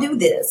did y'all do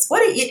this?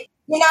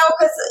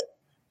 Because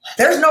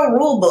there's no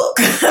rule book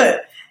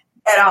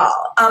at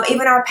all.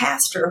 Even our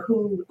pastor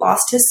who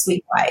lost his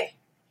sweet wife,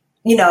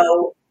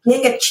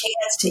 getting a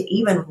chance to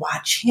even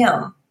watch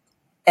him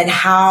and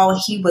how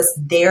he was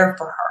there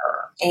for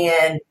her,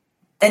 and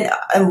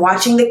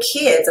watching the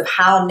kids of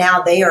how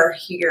now they are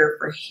here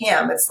for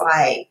him. It's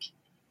like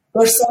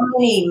there's so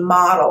many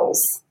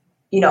models,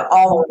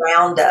 all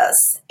around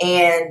us.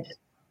 And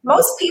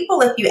most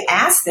people, if you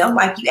ask them,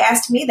 like you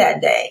asked me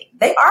that day,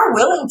 they are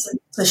willing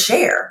to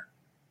share,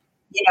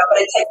 but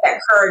it takes that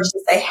courage to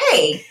say,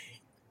 hey,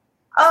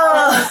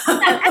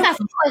 I got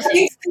some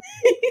questions.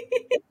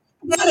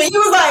 He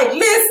was like,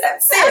 listen,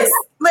 sis,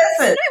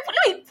 listen.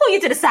 Let me pull you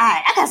to the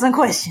side. I got some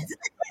questions.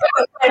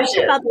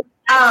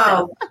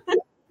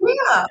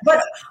 Yeah,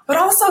 but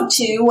also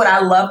too, what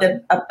I loved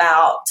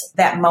about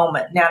that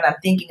moment, now that I'm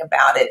thinking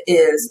about it,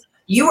 is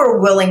you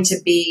were willing to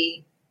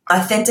be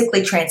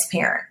authentically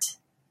transparent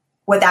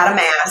without a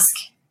mask.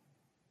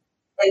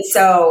 And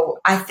so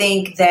I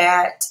think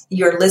that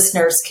your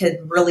listeners could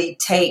really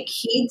take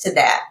heed to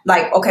that.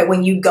 Like, okay,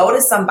 when you go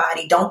to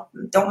somebody, don't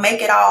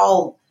make it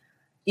all,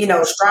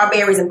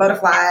 strawberries and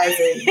butterflies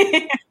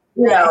and,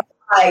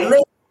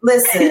 like,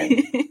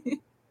 listen,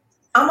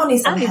 I'm gonna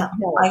need some help.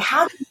 Like,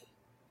 how do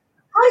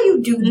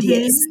you do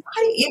this?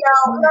 How do you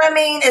know what I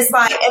mean? It's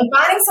like, and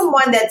finding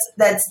someone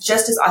that's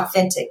just as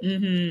authentic.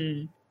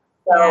 Mm-hmm.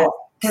 So,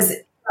 because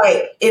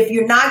if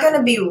you're not going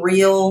to be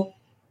real,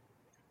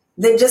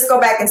 then just go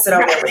back and sit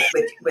over there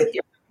with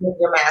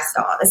your mask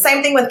on. The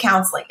same thing with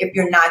counseling. If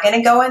you're not going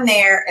to go in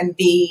there and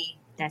be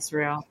that's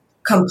real,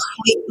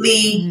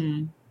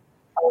 completely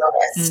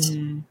honest,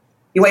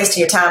 you're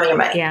wasting your time and your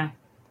money. Yeah,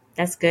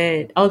 that's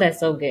good. Oh, that's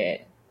so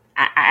good.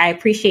 I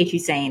appreciate you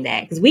saying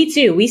that, because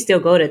we still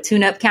go to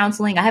tune-up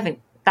counseling. I haven't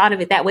thought of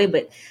it that way,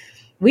 but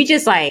we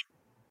just like,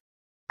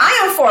 I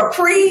am for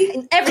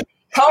everything,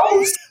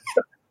 post,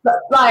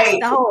 like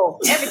the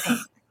whole everything,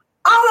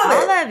 all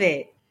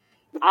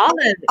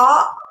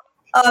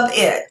of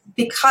it,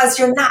 because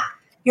you're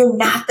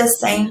not the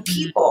same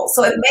people.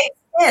 So it makes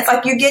sense.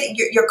 Like you get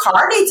your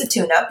car needs a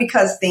tune-up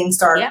because things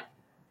start,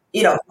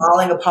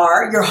 falling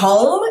apart. Your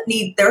home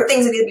there are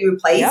things that need to be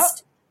replaced.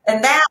 Yep.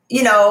 And that,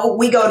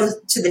 we go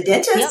to the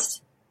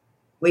dentist. Yep.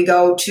 We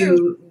go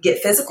to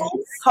get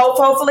physicals.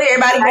 Hopefully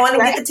everybody going to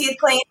get the teeth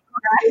cleaned.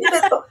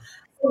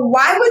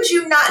 Why would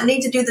you not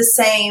need to do the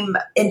same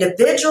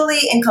individually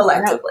and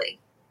collectively?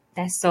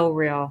 That's so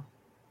real.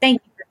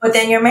 Thank you.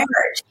 Within your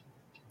marriage.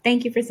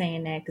 Thank you for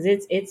saying that,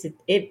 because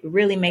it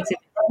really makes it.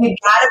 You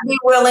got to be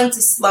willing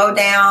to slow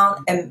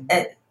down and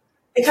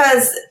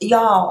because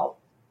y'all,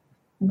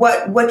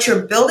 what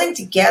you're building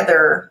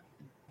together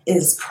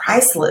is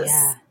priceless.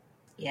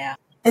 Yeah.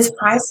 It's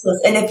priceless.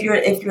 And if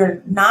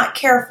you're not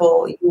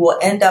careful, you will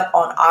end up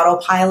on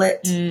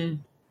autopilot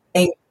and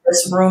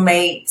just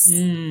roommates.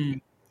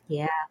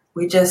 Yeah.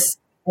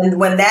 And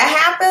when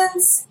that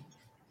happens,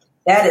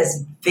 that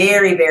is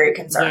very, very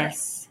concerning.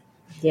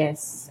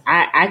 Yes.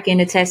 I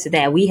can attest to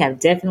that. We have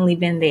definitely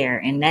been there.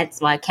 And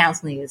that's why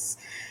counseling is,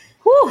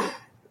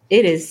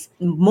 it is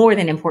more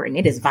than important.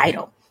 It is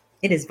vital.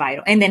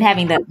 And then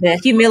having the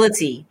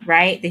humility,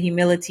 right? The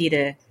humility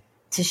to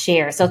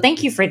share. So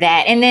thank you for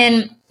that. And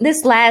then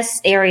this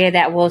last area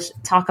that we'll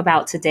talk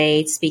about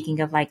today,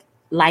 speaking of like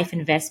life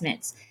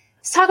investments,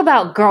 let's talk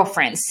about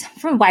girlfriends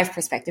from a wife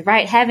perspective,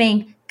 right?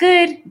 Having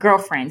good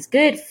girlfriends,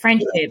 good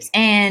friendships.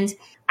 And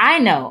I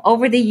know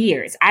over the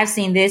years, I've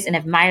seen this and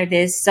admired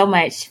this so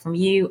much from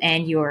you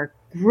and your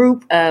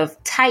group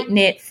of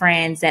tight-knit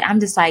friends that I'm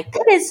just like,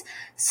 that is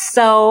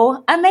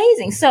so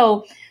amazing.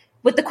 So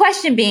with the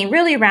question being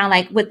really around,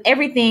 like, with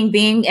everything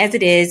being as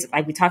it is,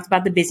 like we talked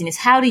about the busyness,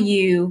 how do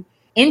you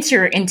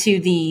enter into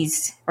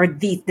this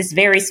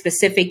very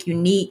specific,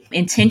 unique,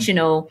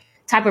 intentional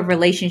type of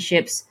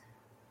relationships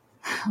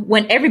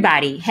when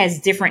everybody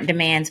has different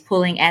demands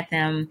pulling at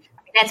them?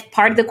 That's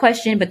part of the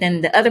question. But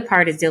then the other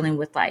part is dealing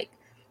with like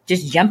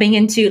just jumping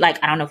into,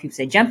 like, I don't know if you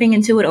say jumping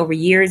into it over the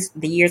years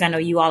I know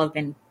you all have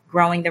been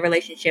growing the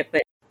relationship,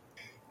 but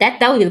that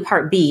would be the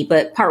part B.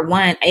 But part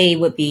 1A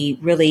would be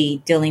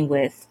really dealing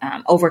with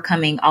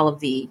overcoming all of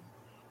the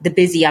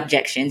busy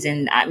objections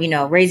and,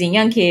 raising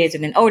young kids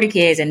and then older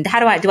kids. And how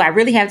do I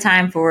really have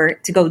time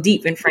to go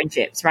deep in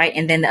friendships, right?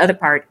 And then the other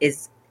part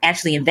is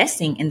actually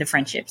investing in the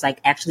friendships, like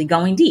actually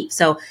going deep.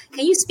 So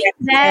can you speak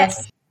to that?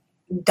 Yes.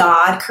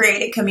 God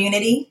created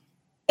community.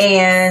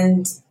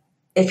 And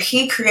if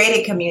he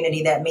created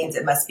community, that means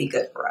it must be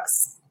good for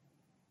us.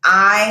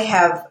 I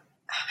have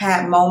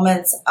had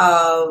moments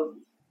of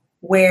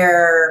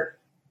where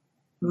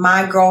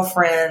my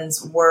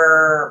girlfriends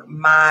were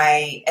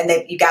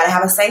you got to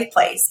have a safe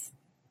place.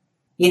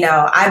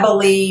 I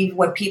believe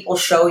when people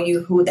show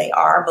you who they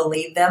are,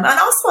 believe them, and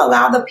also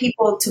allow the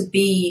people to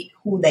be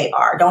who they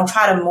are. Don't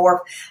try to morph.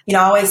 I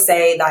always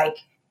say, like,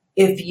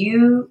 if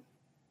you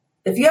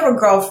have a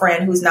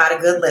girlfriend who's not a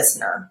good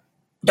listener,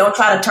 don't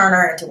try to turn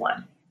her into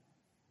one.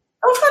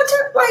 Don't try to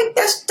turn, like,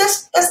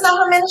 that's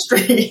not her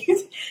ministry.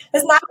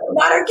 It's not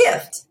her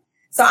gift.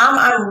 So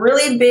I'm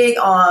really big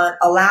on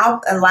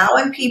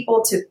allowing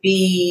people to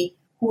be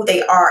who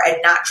they are and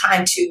not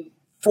trying to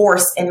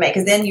force and make,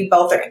 because then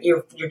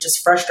you're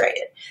just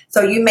frustrated.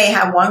 So you may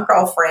have one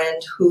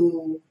girlfriend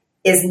who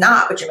is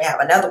not, but you may have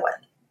another one,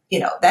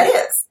 that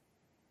is.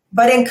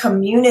 But in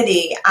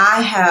community,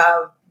 I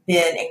have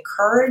been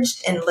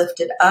encouraged and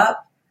lifted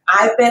up.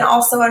 I've been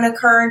also an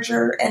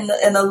encourager and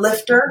a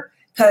lifter,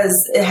 because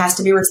it has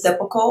to be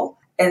reciprocal.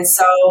 And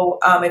so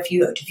if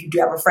you do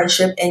have a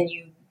friendship and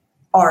you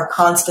are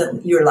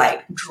you're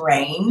like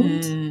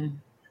drained,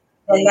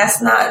 then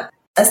that's not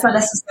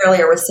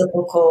necessarily a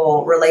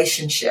reciprocal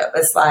relationship.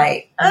 It's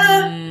like,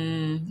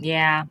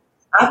 yeah.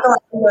 I feel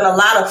like I'm doing a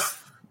lot of,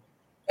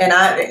 and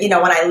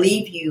when I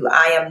leave you,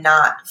 I am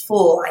not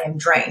full, I am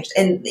drained.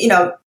 And,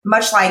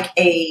 much like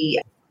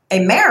a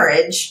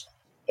marriage,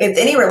 if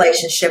any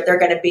relationship, there are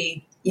going to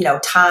be,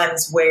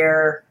 times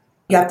where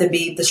you have to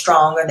be the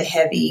strong or the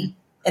heavy.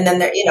 And then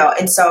there,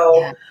 and so,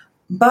 yeah.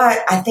 But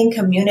I think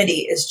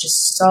community is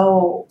just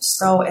so,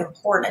 so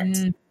important.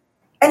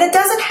 And it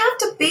doesn't have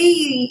to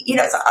be,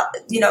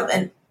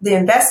 and the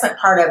investment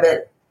part of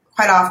it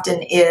quite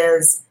often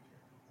is,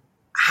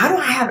 I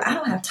don't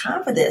have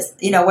time for this,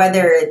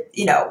 whether it,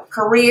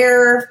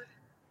 career,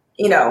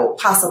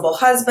 possible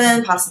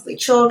husband, possibly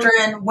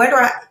children,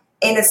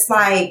 and it's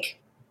like,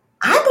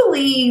 I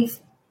believe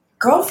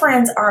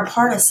girlfriends are a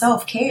part of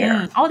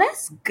self-care. Oh,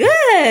 that's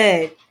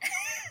good.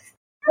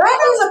 That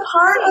is a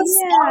part of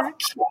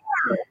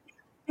self-care.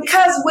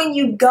 Because when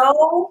you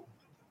go,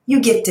 you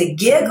get to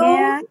giggle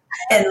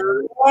and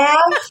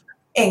laugh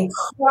and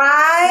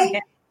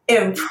cry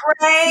and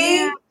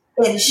pray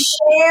and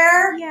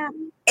share. Yeah.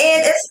 And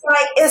it's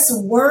like, it's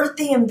worth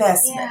the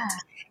investment. Yeah.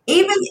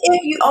 Even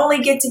if you only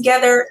get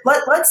together,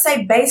 let's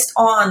say based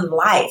on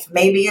life,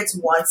 maybe it's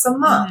once a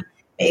month,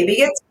 maybe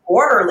it's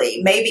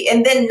quarterly,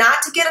 and then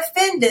not to get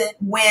offended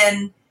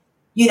when,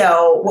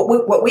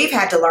 what we've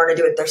had to learn to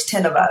do, if there's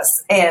 10 of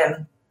us,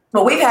 and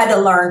what we've had to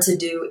learn to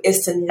do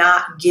is to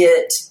not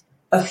get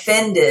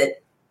offended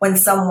when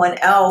someone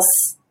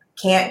else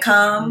can't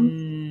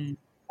come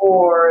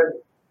or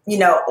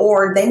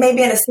they may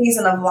be in a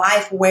season of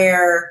life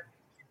where,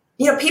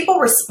 people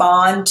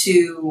respond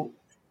to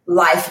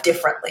life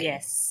differently.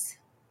 Yes.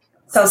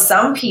 So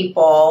some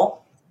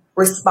people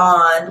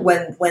respond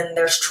when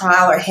there's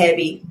trial or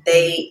heavy,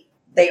 they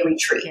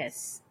retreat.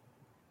 Yes.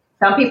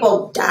 Some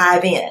people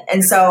dive in.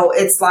 And so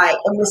it's like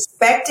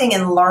respecting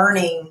and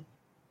learning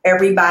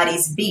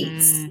everybody's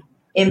beats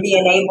and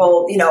being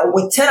able,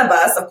 with 10 of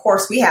us, of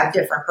course, we have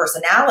different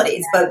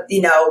personalities, but,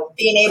 being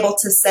able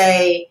to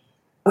say,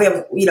 we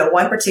have,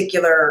 one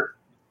particular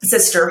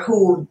sister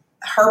who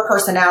her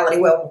personality,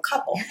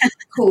 couple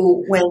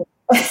who, when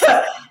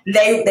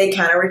they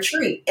kind of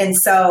retreat. And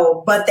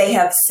so, but they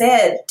have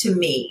said to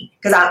me,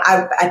 because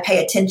I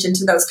pay attention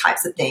to those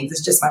types of things.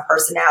 It's just my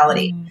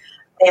personality.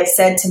 They have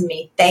said to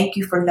me, thank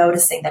you for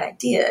noticing that I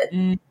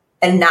did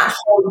and not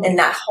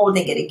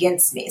holding it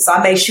against me. So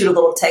I may shoot a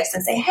little text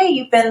and say, hey,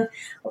 you've been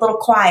a little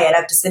quiet.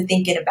 I've just been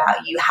thinking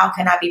about you. How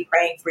can I be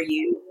praying for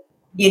you?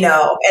 And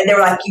they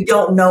were like, you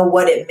don't know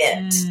what it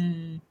meant.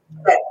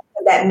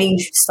 That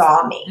means you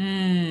saw me.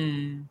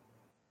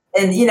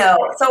 And,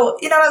 so,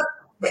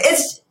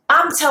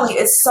 I'm telling you,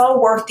 it's so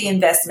worth the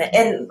investment.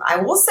 And I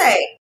will say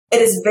it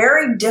is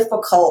very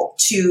difficult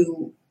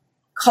to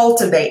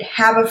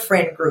have a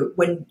friend group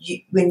when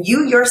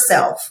you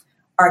yourself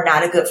are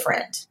not a good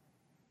friend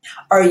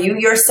or you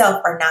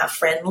yourself are not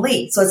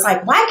friendly. So it's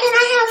like, why can't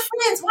I have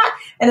friends? Why?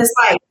 And it's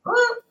like,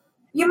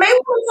 you may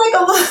want to take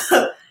a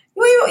look.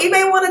 You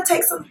may want to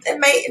take some, it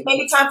may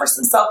be time for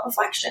some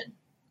self-reflection.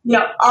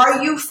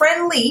 Are you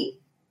friendly?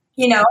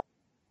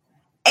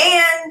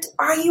 And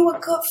are you a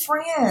good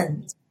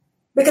friend?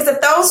 Because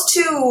if those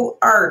two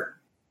are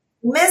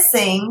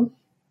missing,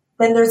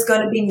 then there's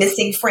going to be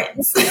missing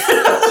friends.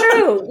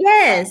 True.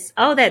 Yes.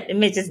 Oh, there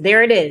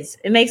it is.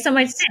 It makes so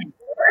much sense.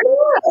 There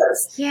it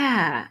is.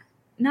 Yeah.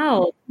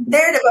 No.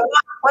 There it is.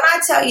 When I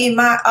tell you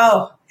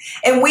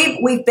and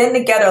we've been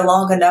together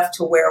long enough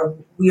to where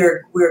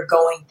we've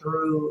gone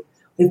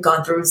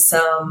through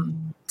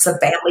some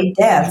family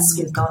deaths.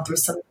 We've gone through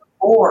some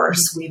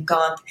divorce. We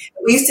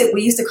used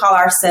to call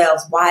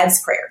ourselves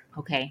Wives Prayer.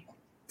 Okay.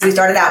 We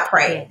started out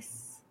praying. Yes.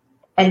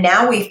 And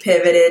now we've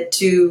pivoted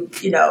to,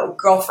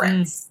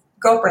 girlfriends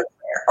prayer,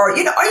 or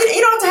you don't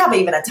have to have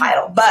even a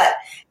title, but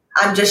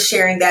I'm just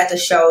sharing that to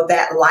show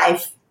that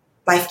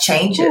life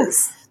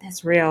changes. Oof,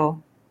 that's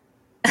real.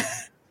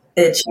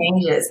 It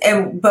changes.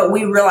 But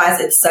we realize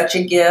it's such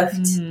a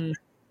gift.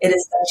 It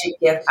is such a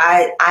gift.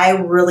 I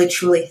really,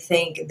 truly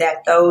think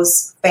that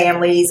those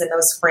families and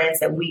those friends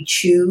that we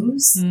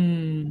choose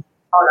on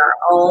our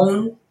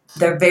own,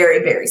 they're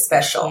very, very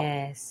special.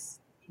 Yes.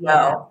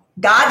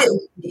 God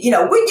didn't, you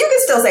can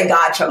still say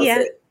God chose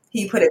it.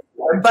 He put it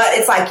there. But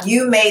it's like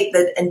you made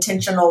the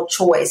intentional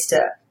choice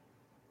to,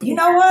 you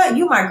know what?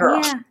 You my girl.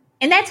 Yeah.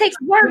 And that takes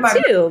work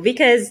too,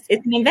 because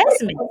it's an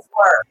investment.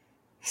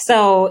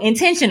 So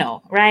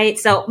intentional, right?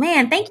 So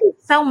man, thank you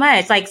so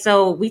much.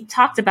 So we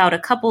talked about a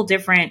couple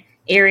different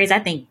areas, I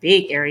think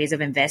big areas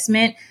of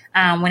investment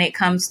when it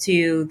comes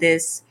to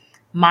this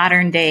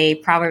modern day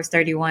Proverbs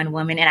 31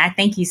 woman. And I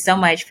thank you so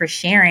much for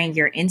sharing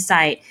your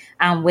insight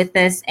with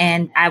us.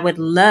 And I would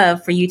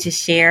love for you to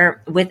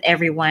share with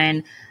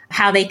everyone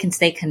how they can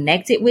stay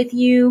connected with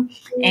you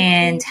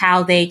and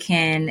how they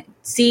can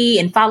see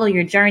and follow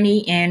your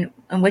journey and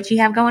what you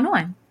have going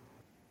on.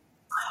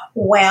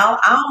 Well,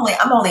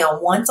 I'm only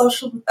on one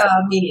social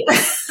media,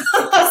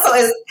 so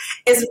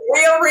it's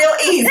real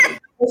easy.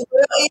 It's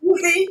real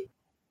easy.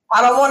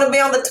 I don't want to be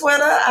on the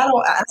Twitter. I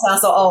sound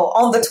so old.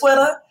 On the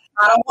Twitter,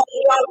 I don't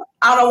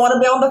want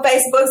to be on the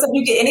Facebook. So if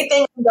you get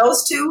anything on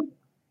those two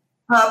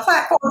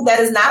platforms,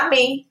 that is not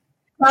me.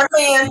 Turn them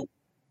in.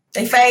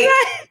 They fake.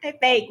 They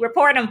fake.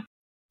 Report them.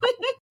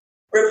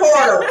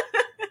 Report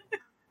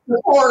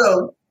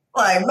them.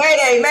 Like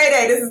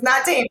Mayday. This is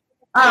not team.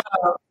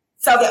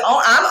 So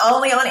I'm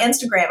only on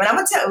Instagram, and I'm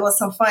gonna tell you what's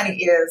so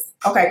funny is,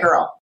 okay,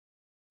 girl,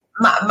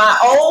 my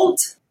old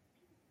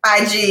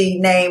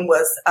IG name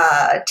was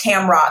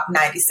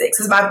Tamrock96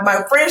 because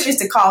my friends used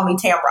to call me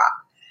Tamrock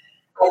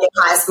in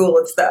high school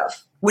and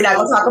stuff. We're not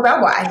gonna talk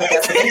about why.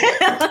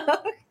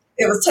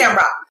 It was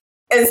Tamrock,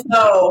 and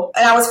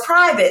I was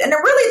private, and then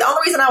really the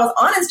only reason I was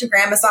on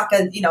Instagram is so I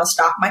could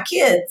stalk my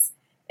kids.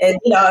 And,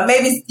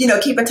 maybe,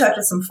 keep in touch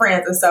with some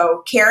friends. And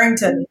so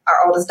Carrington,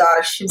 our oldest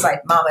daughter, she was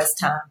like, Mama, it's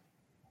time.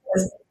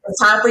 It's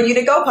time for you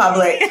to go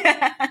public.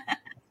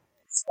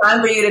 It's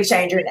time for you to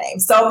change your name.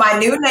 So my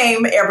new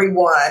name,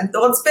 everyone,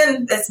 well,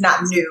 it's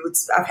not new.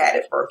 I've had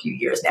it for a few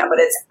years now, but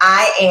it's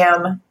I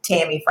am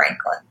Tammy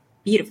Franklin.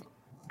 Beautiful.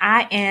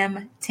 I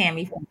am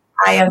Tammy Franklin.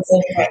 I am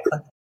Tammy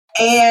Franklin.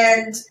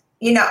 And,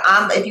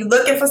 if you're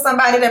looking for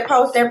somebody that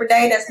posts every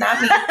day, that's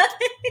not me.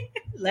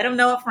 Let them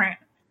know up front.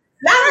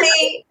 Not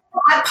me.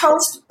 I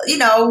post,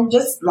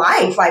 just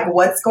life, like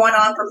what's going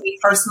on for me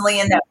personally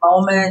in that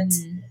moment,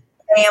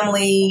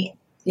 family.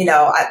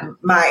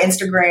 My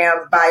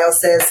Instagram bio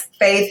says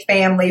faith,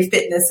 family,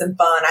 fitness, and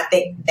fun. I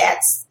think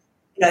that's,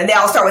 they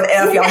all start with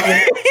F. Y'all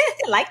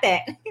like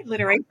that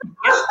alliteration.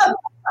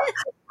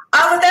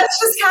 That's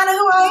just kind of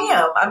who I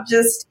am. I'm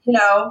just,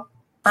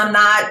 I'm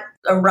not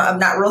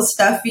real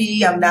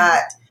stuffy. I'm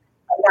not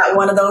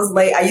one of those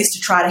late. I used to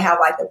try to have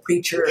like a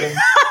preacher. And,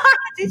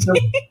 it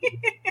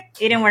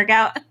didn't work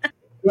out.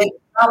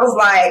 I was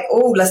like,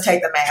 oh, let's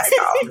take the mask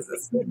off.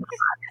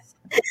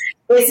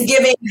 It's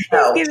giving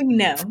no. It's giving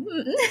no.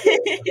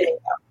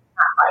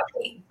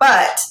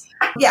 But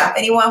yeah, if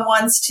anyone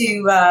wants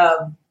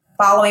to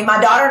follow me,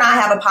 my daughter and I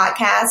have a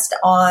podcast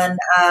on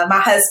my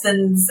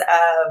husband's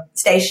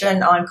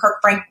station on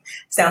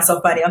sounds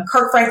so funny, on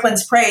Kirk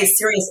Franklin's Praise,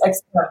 Sirius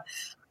XM.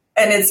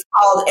 And it's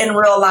called In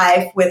Real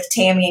Life with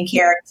Tammy and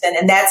Carrington.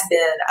 And that's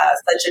been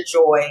such a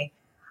joy.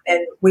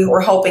 And we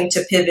were hoping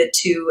to pivot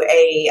to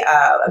a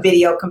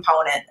video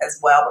component as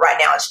well. But right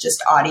now it's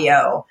just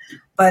audio.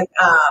 But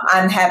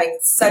I'm having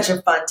such a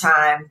fun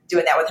time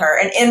doing that with her.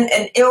 And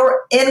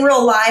in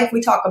real life, we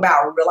talk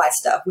about real life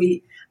stuff.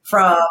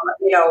 From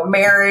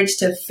marriage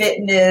to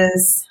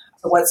fitness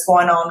to what's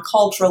going on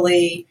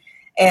culturally.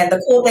 And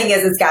the cool thing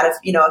is it's got a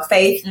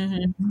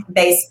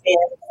faith-based spin.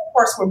 Of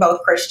course, we're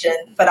both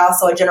Christian, but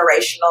also a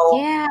generational,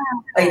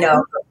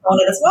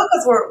 component as well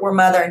because we're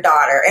mother and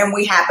daughter, and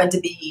we happen to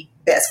be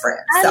best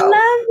friends. I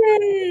love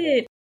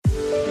it.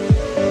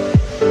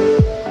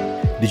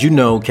 Did you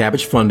know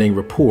Kabbage Funding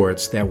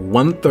reports that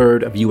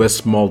 1/3 of U.S.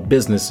 small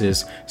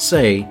businesses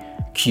say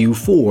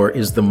Q4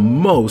 is the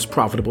most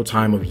profitable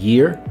time of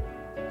year?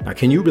 Now,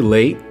 can you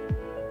relate?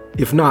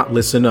 If not,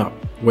 listen up.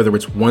 Whether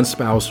it's one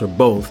spouse or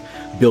both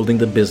building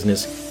the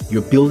business,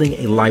 you're building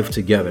a life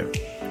together.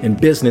 And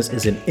business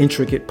is an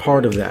intricate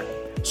part of that.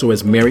 So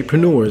as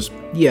marriedpreneurs,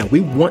 we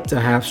want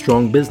to have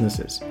strong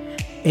businesses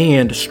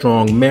and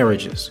strong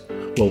marriages.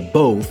 Well,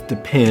 both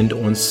depend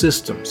on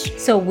systems.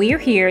 So we're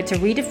here to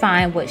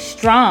redefine what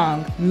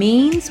strong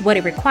means, what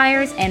it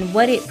requires, and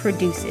what it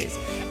produces.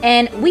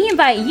 And we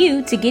invite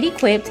you to get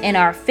equipped in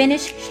our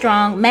Finish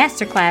Strong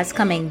Masterclass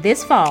coming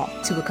this fall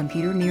to a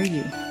computer near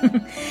you.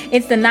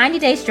 It's the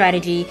 90-day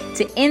strategy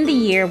to end the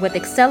year with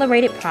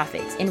accelerated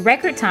profits in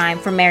record time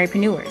for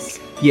marriedpreneurs.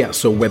 Yeah,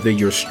 so whether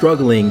you're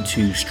struggling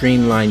to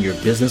streamline your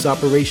business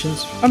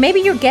operations, or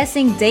maybe you're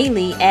guessing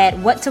daily at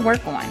what to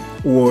work on,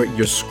 or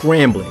you're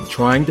scrambling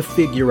trying to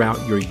figure out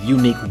your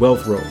unique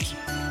wealth roles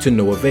to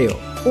no avail,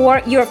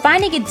 or you're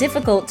finding it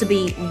difficult to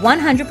be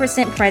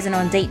 100% present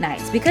on date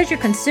nights because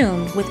you're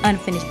consumed with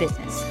unfinished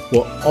business.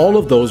 Well, all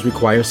of those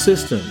require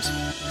systems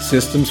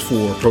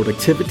for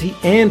productivity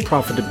and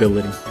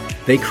profitability.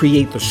 They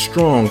create the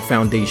strong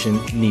foundation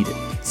needed.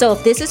 So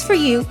if this is for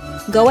you,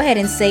 go ahead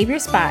and save your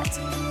spots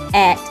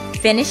at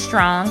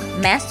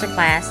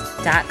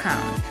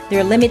finishstrongmasterclass.com. There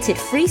are limited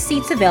free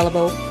seats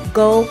available.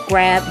 Go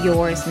grab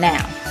yours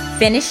now.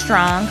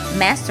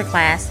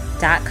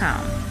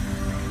 finishstrongmasterclass.com.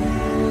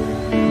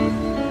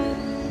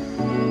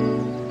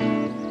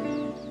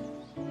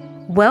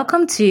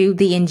 Welcome to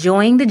the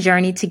Enjoying the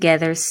Journey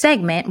Together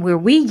segment, where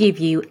we give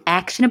you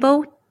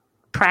actionable,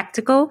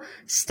 practical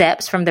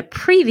steps from the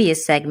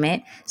previous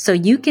segment so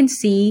you can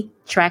see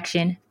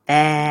traction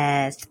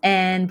fast.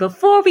 And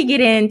before we get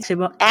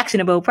into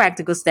actionable,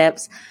 practical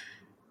steps,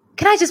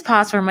 can I just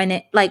pause for a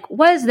minute? Like,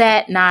 was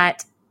that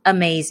not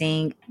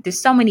amazing?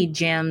 There's so many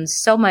gems,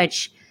 so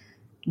much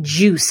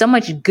juice, so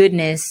much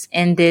goodness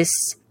in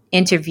this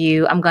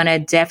interview. I'm going to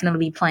definitely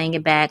be playing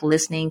it back,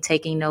 listening,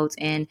 taking notes,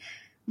 and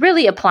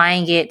really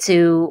applying it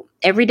to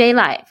everyday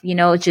life. You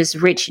know, just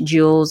rich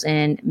jewels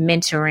and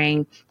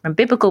mentoring from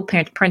biblical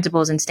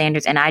principles and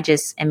standards. And I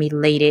just am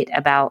elated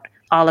about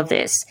all of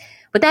this.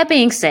 With that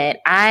being said,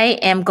 I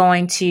am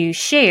going to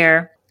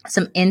share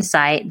some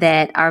insight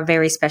that our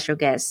very special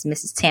guest,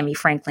 Mrs. Tammy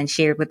Franklin,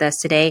 shared with us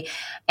today.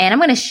 And I'm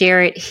going to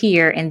share it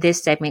here in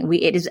this segment.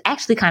 It is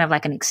actually kind of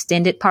like an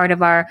extended part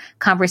of our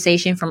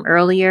conversation from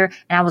earlier.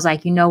 And I was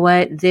like, you know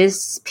what?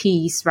 This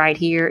piece right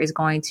here is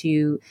going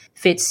to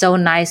fit so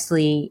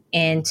nicely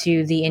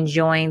into the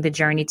Enjoying the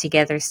Journey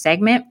Together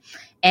segment.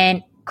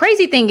 And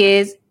crazy thing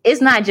is, it's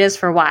not just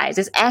for wives.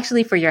 It's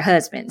actually for your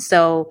husband.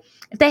 So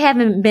if they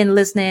haven't been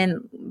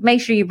listening,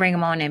 make sure you bring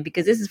them on in,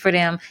 because this is for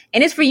them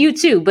and it's for you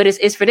too, but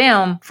it's for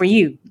them, for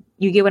you.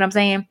 You get what I'm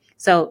saying?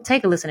 So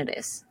take a listen to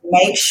this.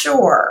 Make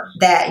sure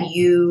that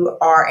you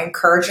are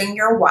encouraging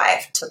your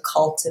wife to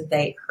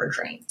cultivate her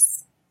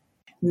dreams.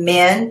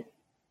 Men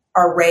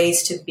are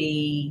raised to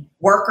be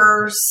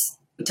workers,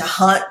 to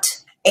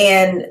hunt.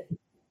 And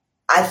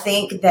I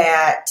think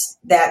that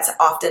that's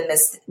often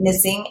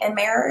missing in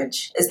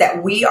marriage, is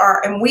that we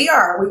were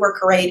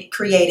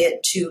created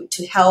to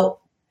help.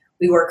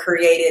 We were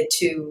created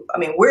to,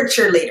 we're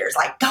cheerleaders,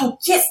 like, go,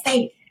 yes,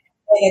 and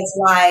it's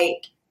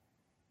like,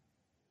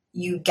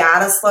 you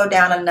got to slow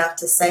down enough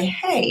to say,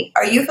 hey,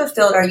 are you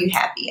fulfilled? Are you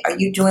happy? Are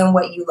you doing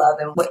what you love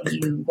and what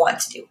you want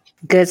to do?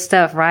 Good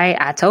stuff, right?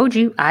 I told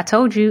you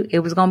it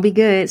was going to be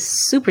good.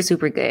 Super,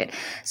 super good.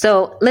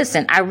 So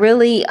listen, I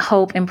really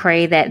hope and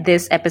pray that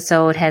this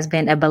episode has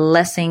been a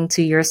blessing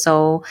to your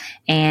soul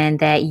and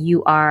that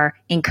you are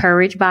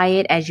encouraged by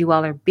it as you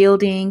all are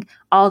building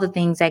all the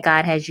things that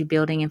God has you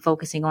building and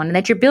focusing on, and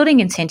that you're building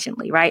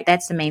intentionally, right?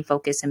 That's the main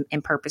focus and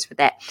purpose for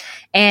that.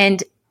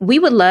 And we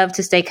would love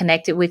to stay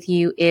connected with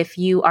you. If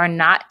you are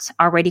not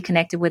already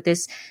connected with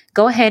us,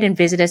 go ahead and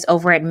visit us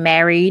over at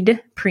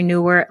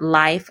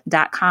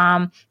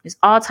marriedpreneurlife.com. There's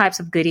all types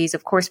of goodies.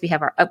 Of course, we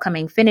have our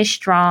upcoming Finish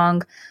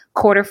Strong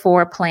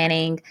Q4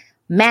 planning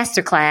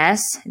masterclass.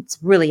 It's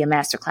really a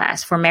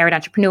masterclass for married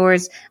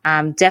entrepreneurs.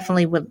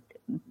 Definitely would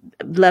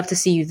love to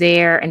see you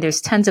there. And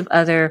there's tons of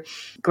other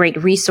great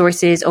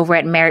resources over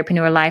at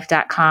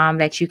marriedpreneurlife.com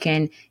that you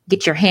can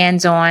get your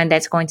hands on.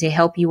 That's going to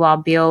help you all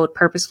build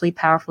purposefully,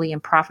 powerfully,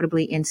 and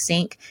profitably in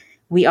sync.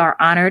 We are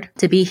honored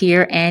to be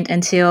here. And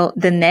until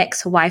the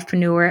next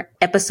Wifepreneur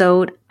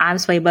episode, I'm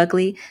Sway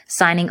Buckley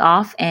signing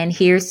off. And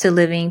here's to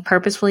living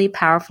purposefully,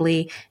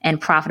 powerfully, and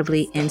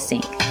profitably in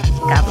sync.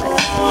 God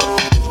bless.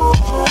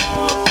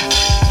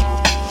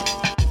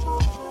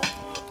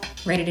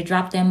 Ready to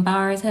drop them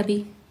bars,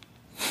 hubby?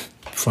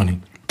 Funny.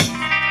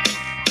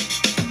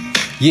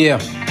 Yeah,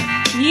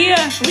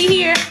 we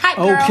here. Hype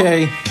girl.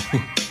 Okay.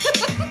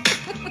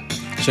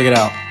 Check it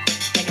out.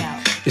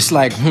 It's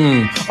like,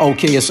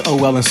 okay, it's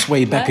OL and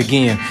Sway back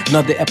again.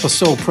 Another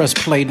episode, press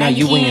play, now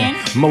you in.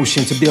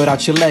 Motion to build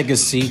out your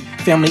legacy.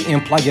 Family,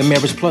 employer,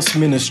 marriage plus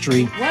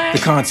ministry. What? The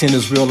content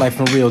is real life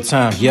in real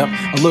time. Yep,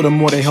 a little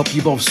more to help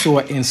you both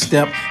soar in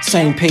step.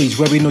 Same page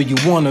where we know you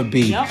want to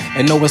be. Yep.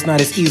 And no, it's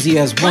not as easy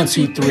as 1,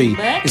 2, 3.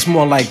 It's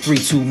more like 3,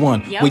 2,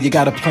 1. Yep. Where you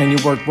got to plan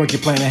your work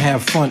your plan and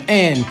have fun.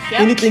 And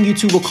anything you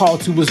two will call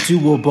to is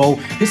doable.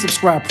 Hit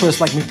subscribe, press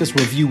like, make this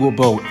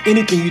reviewable.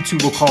 Anything you two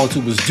will call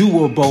to is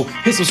doable.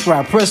 Hit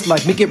subscribe, press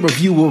like, make it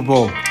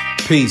reviewable.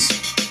 Peace.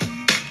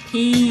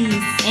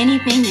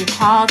 Anything you're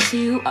called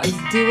to is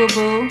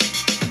doable.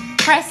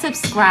 Press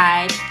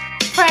subscribe.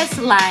 Press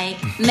like.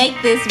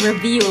 Make this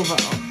reviewable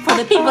for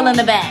the people in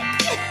the back.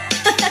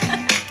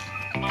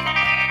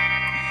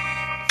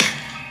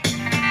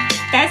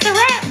 That's a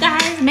wrap,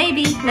 guys.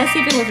 Maybe. Let's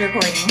see if it was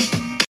recording.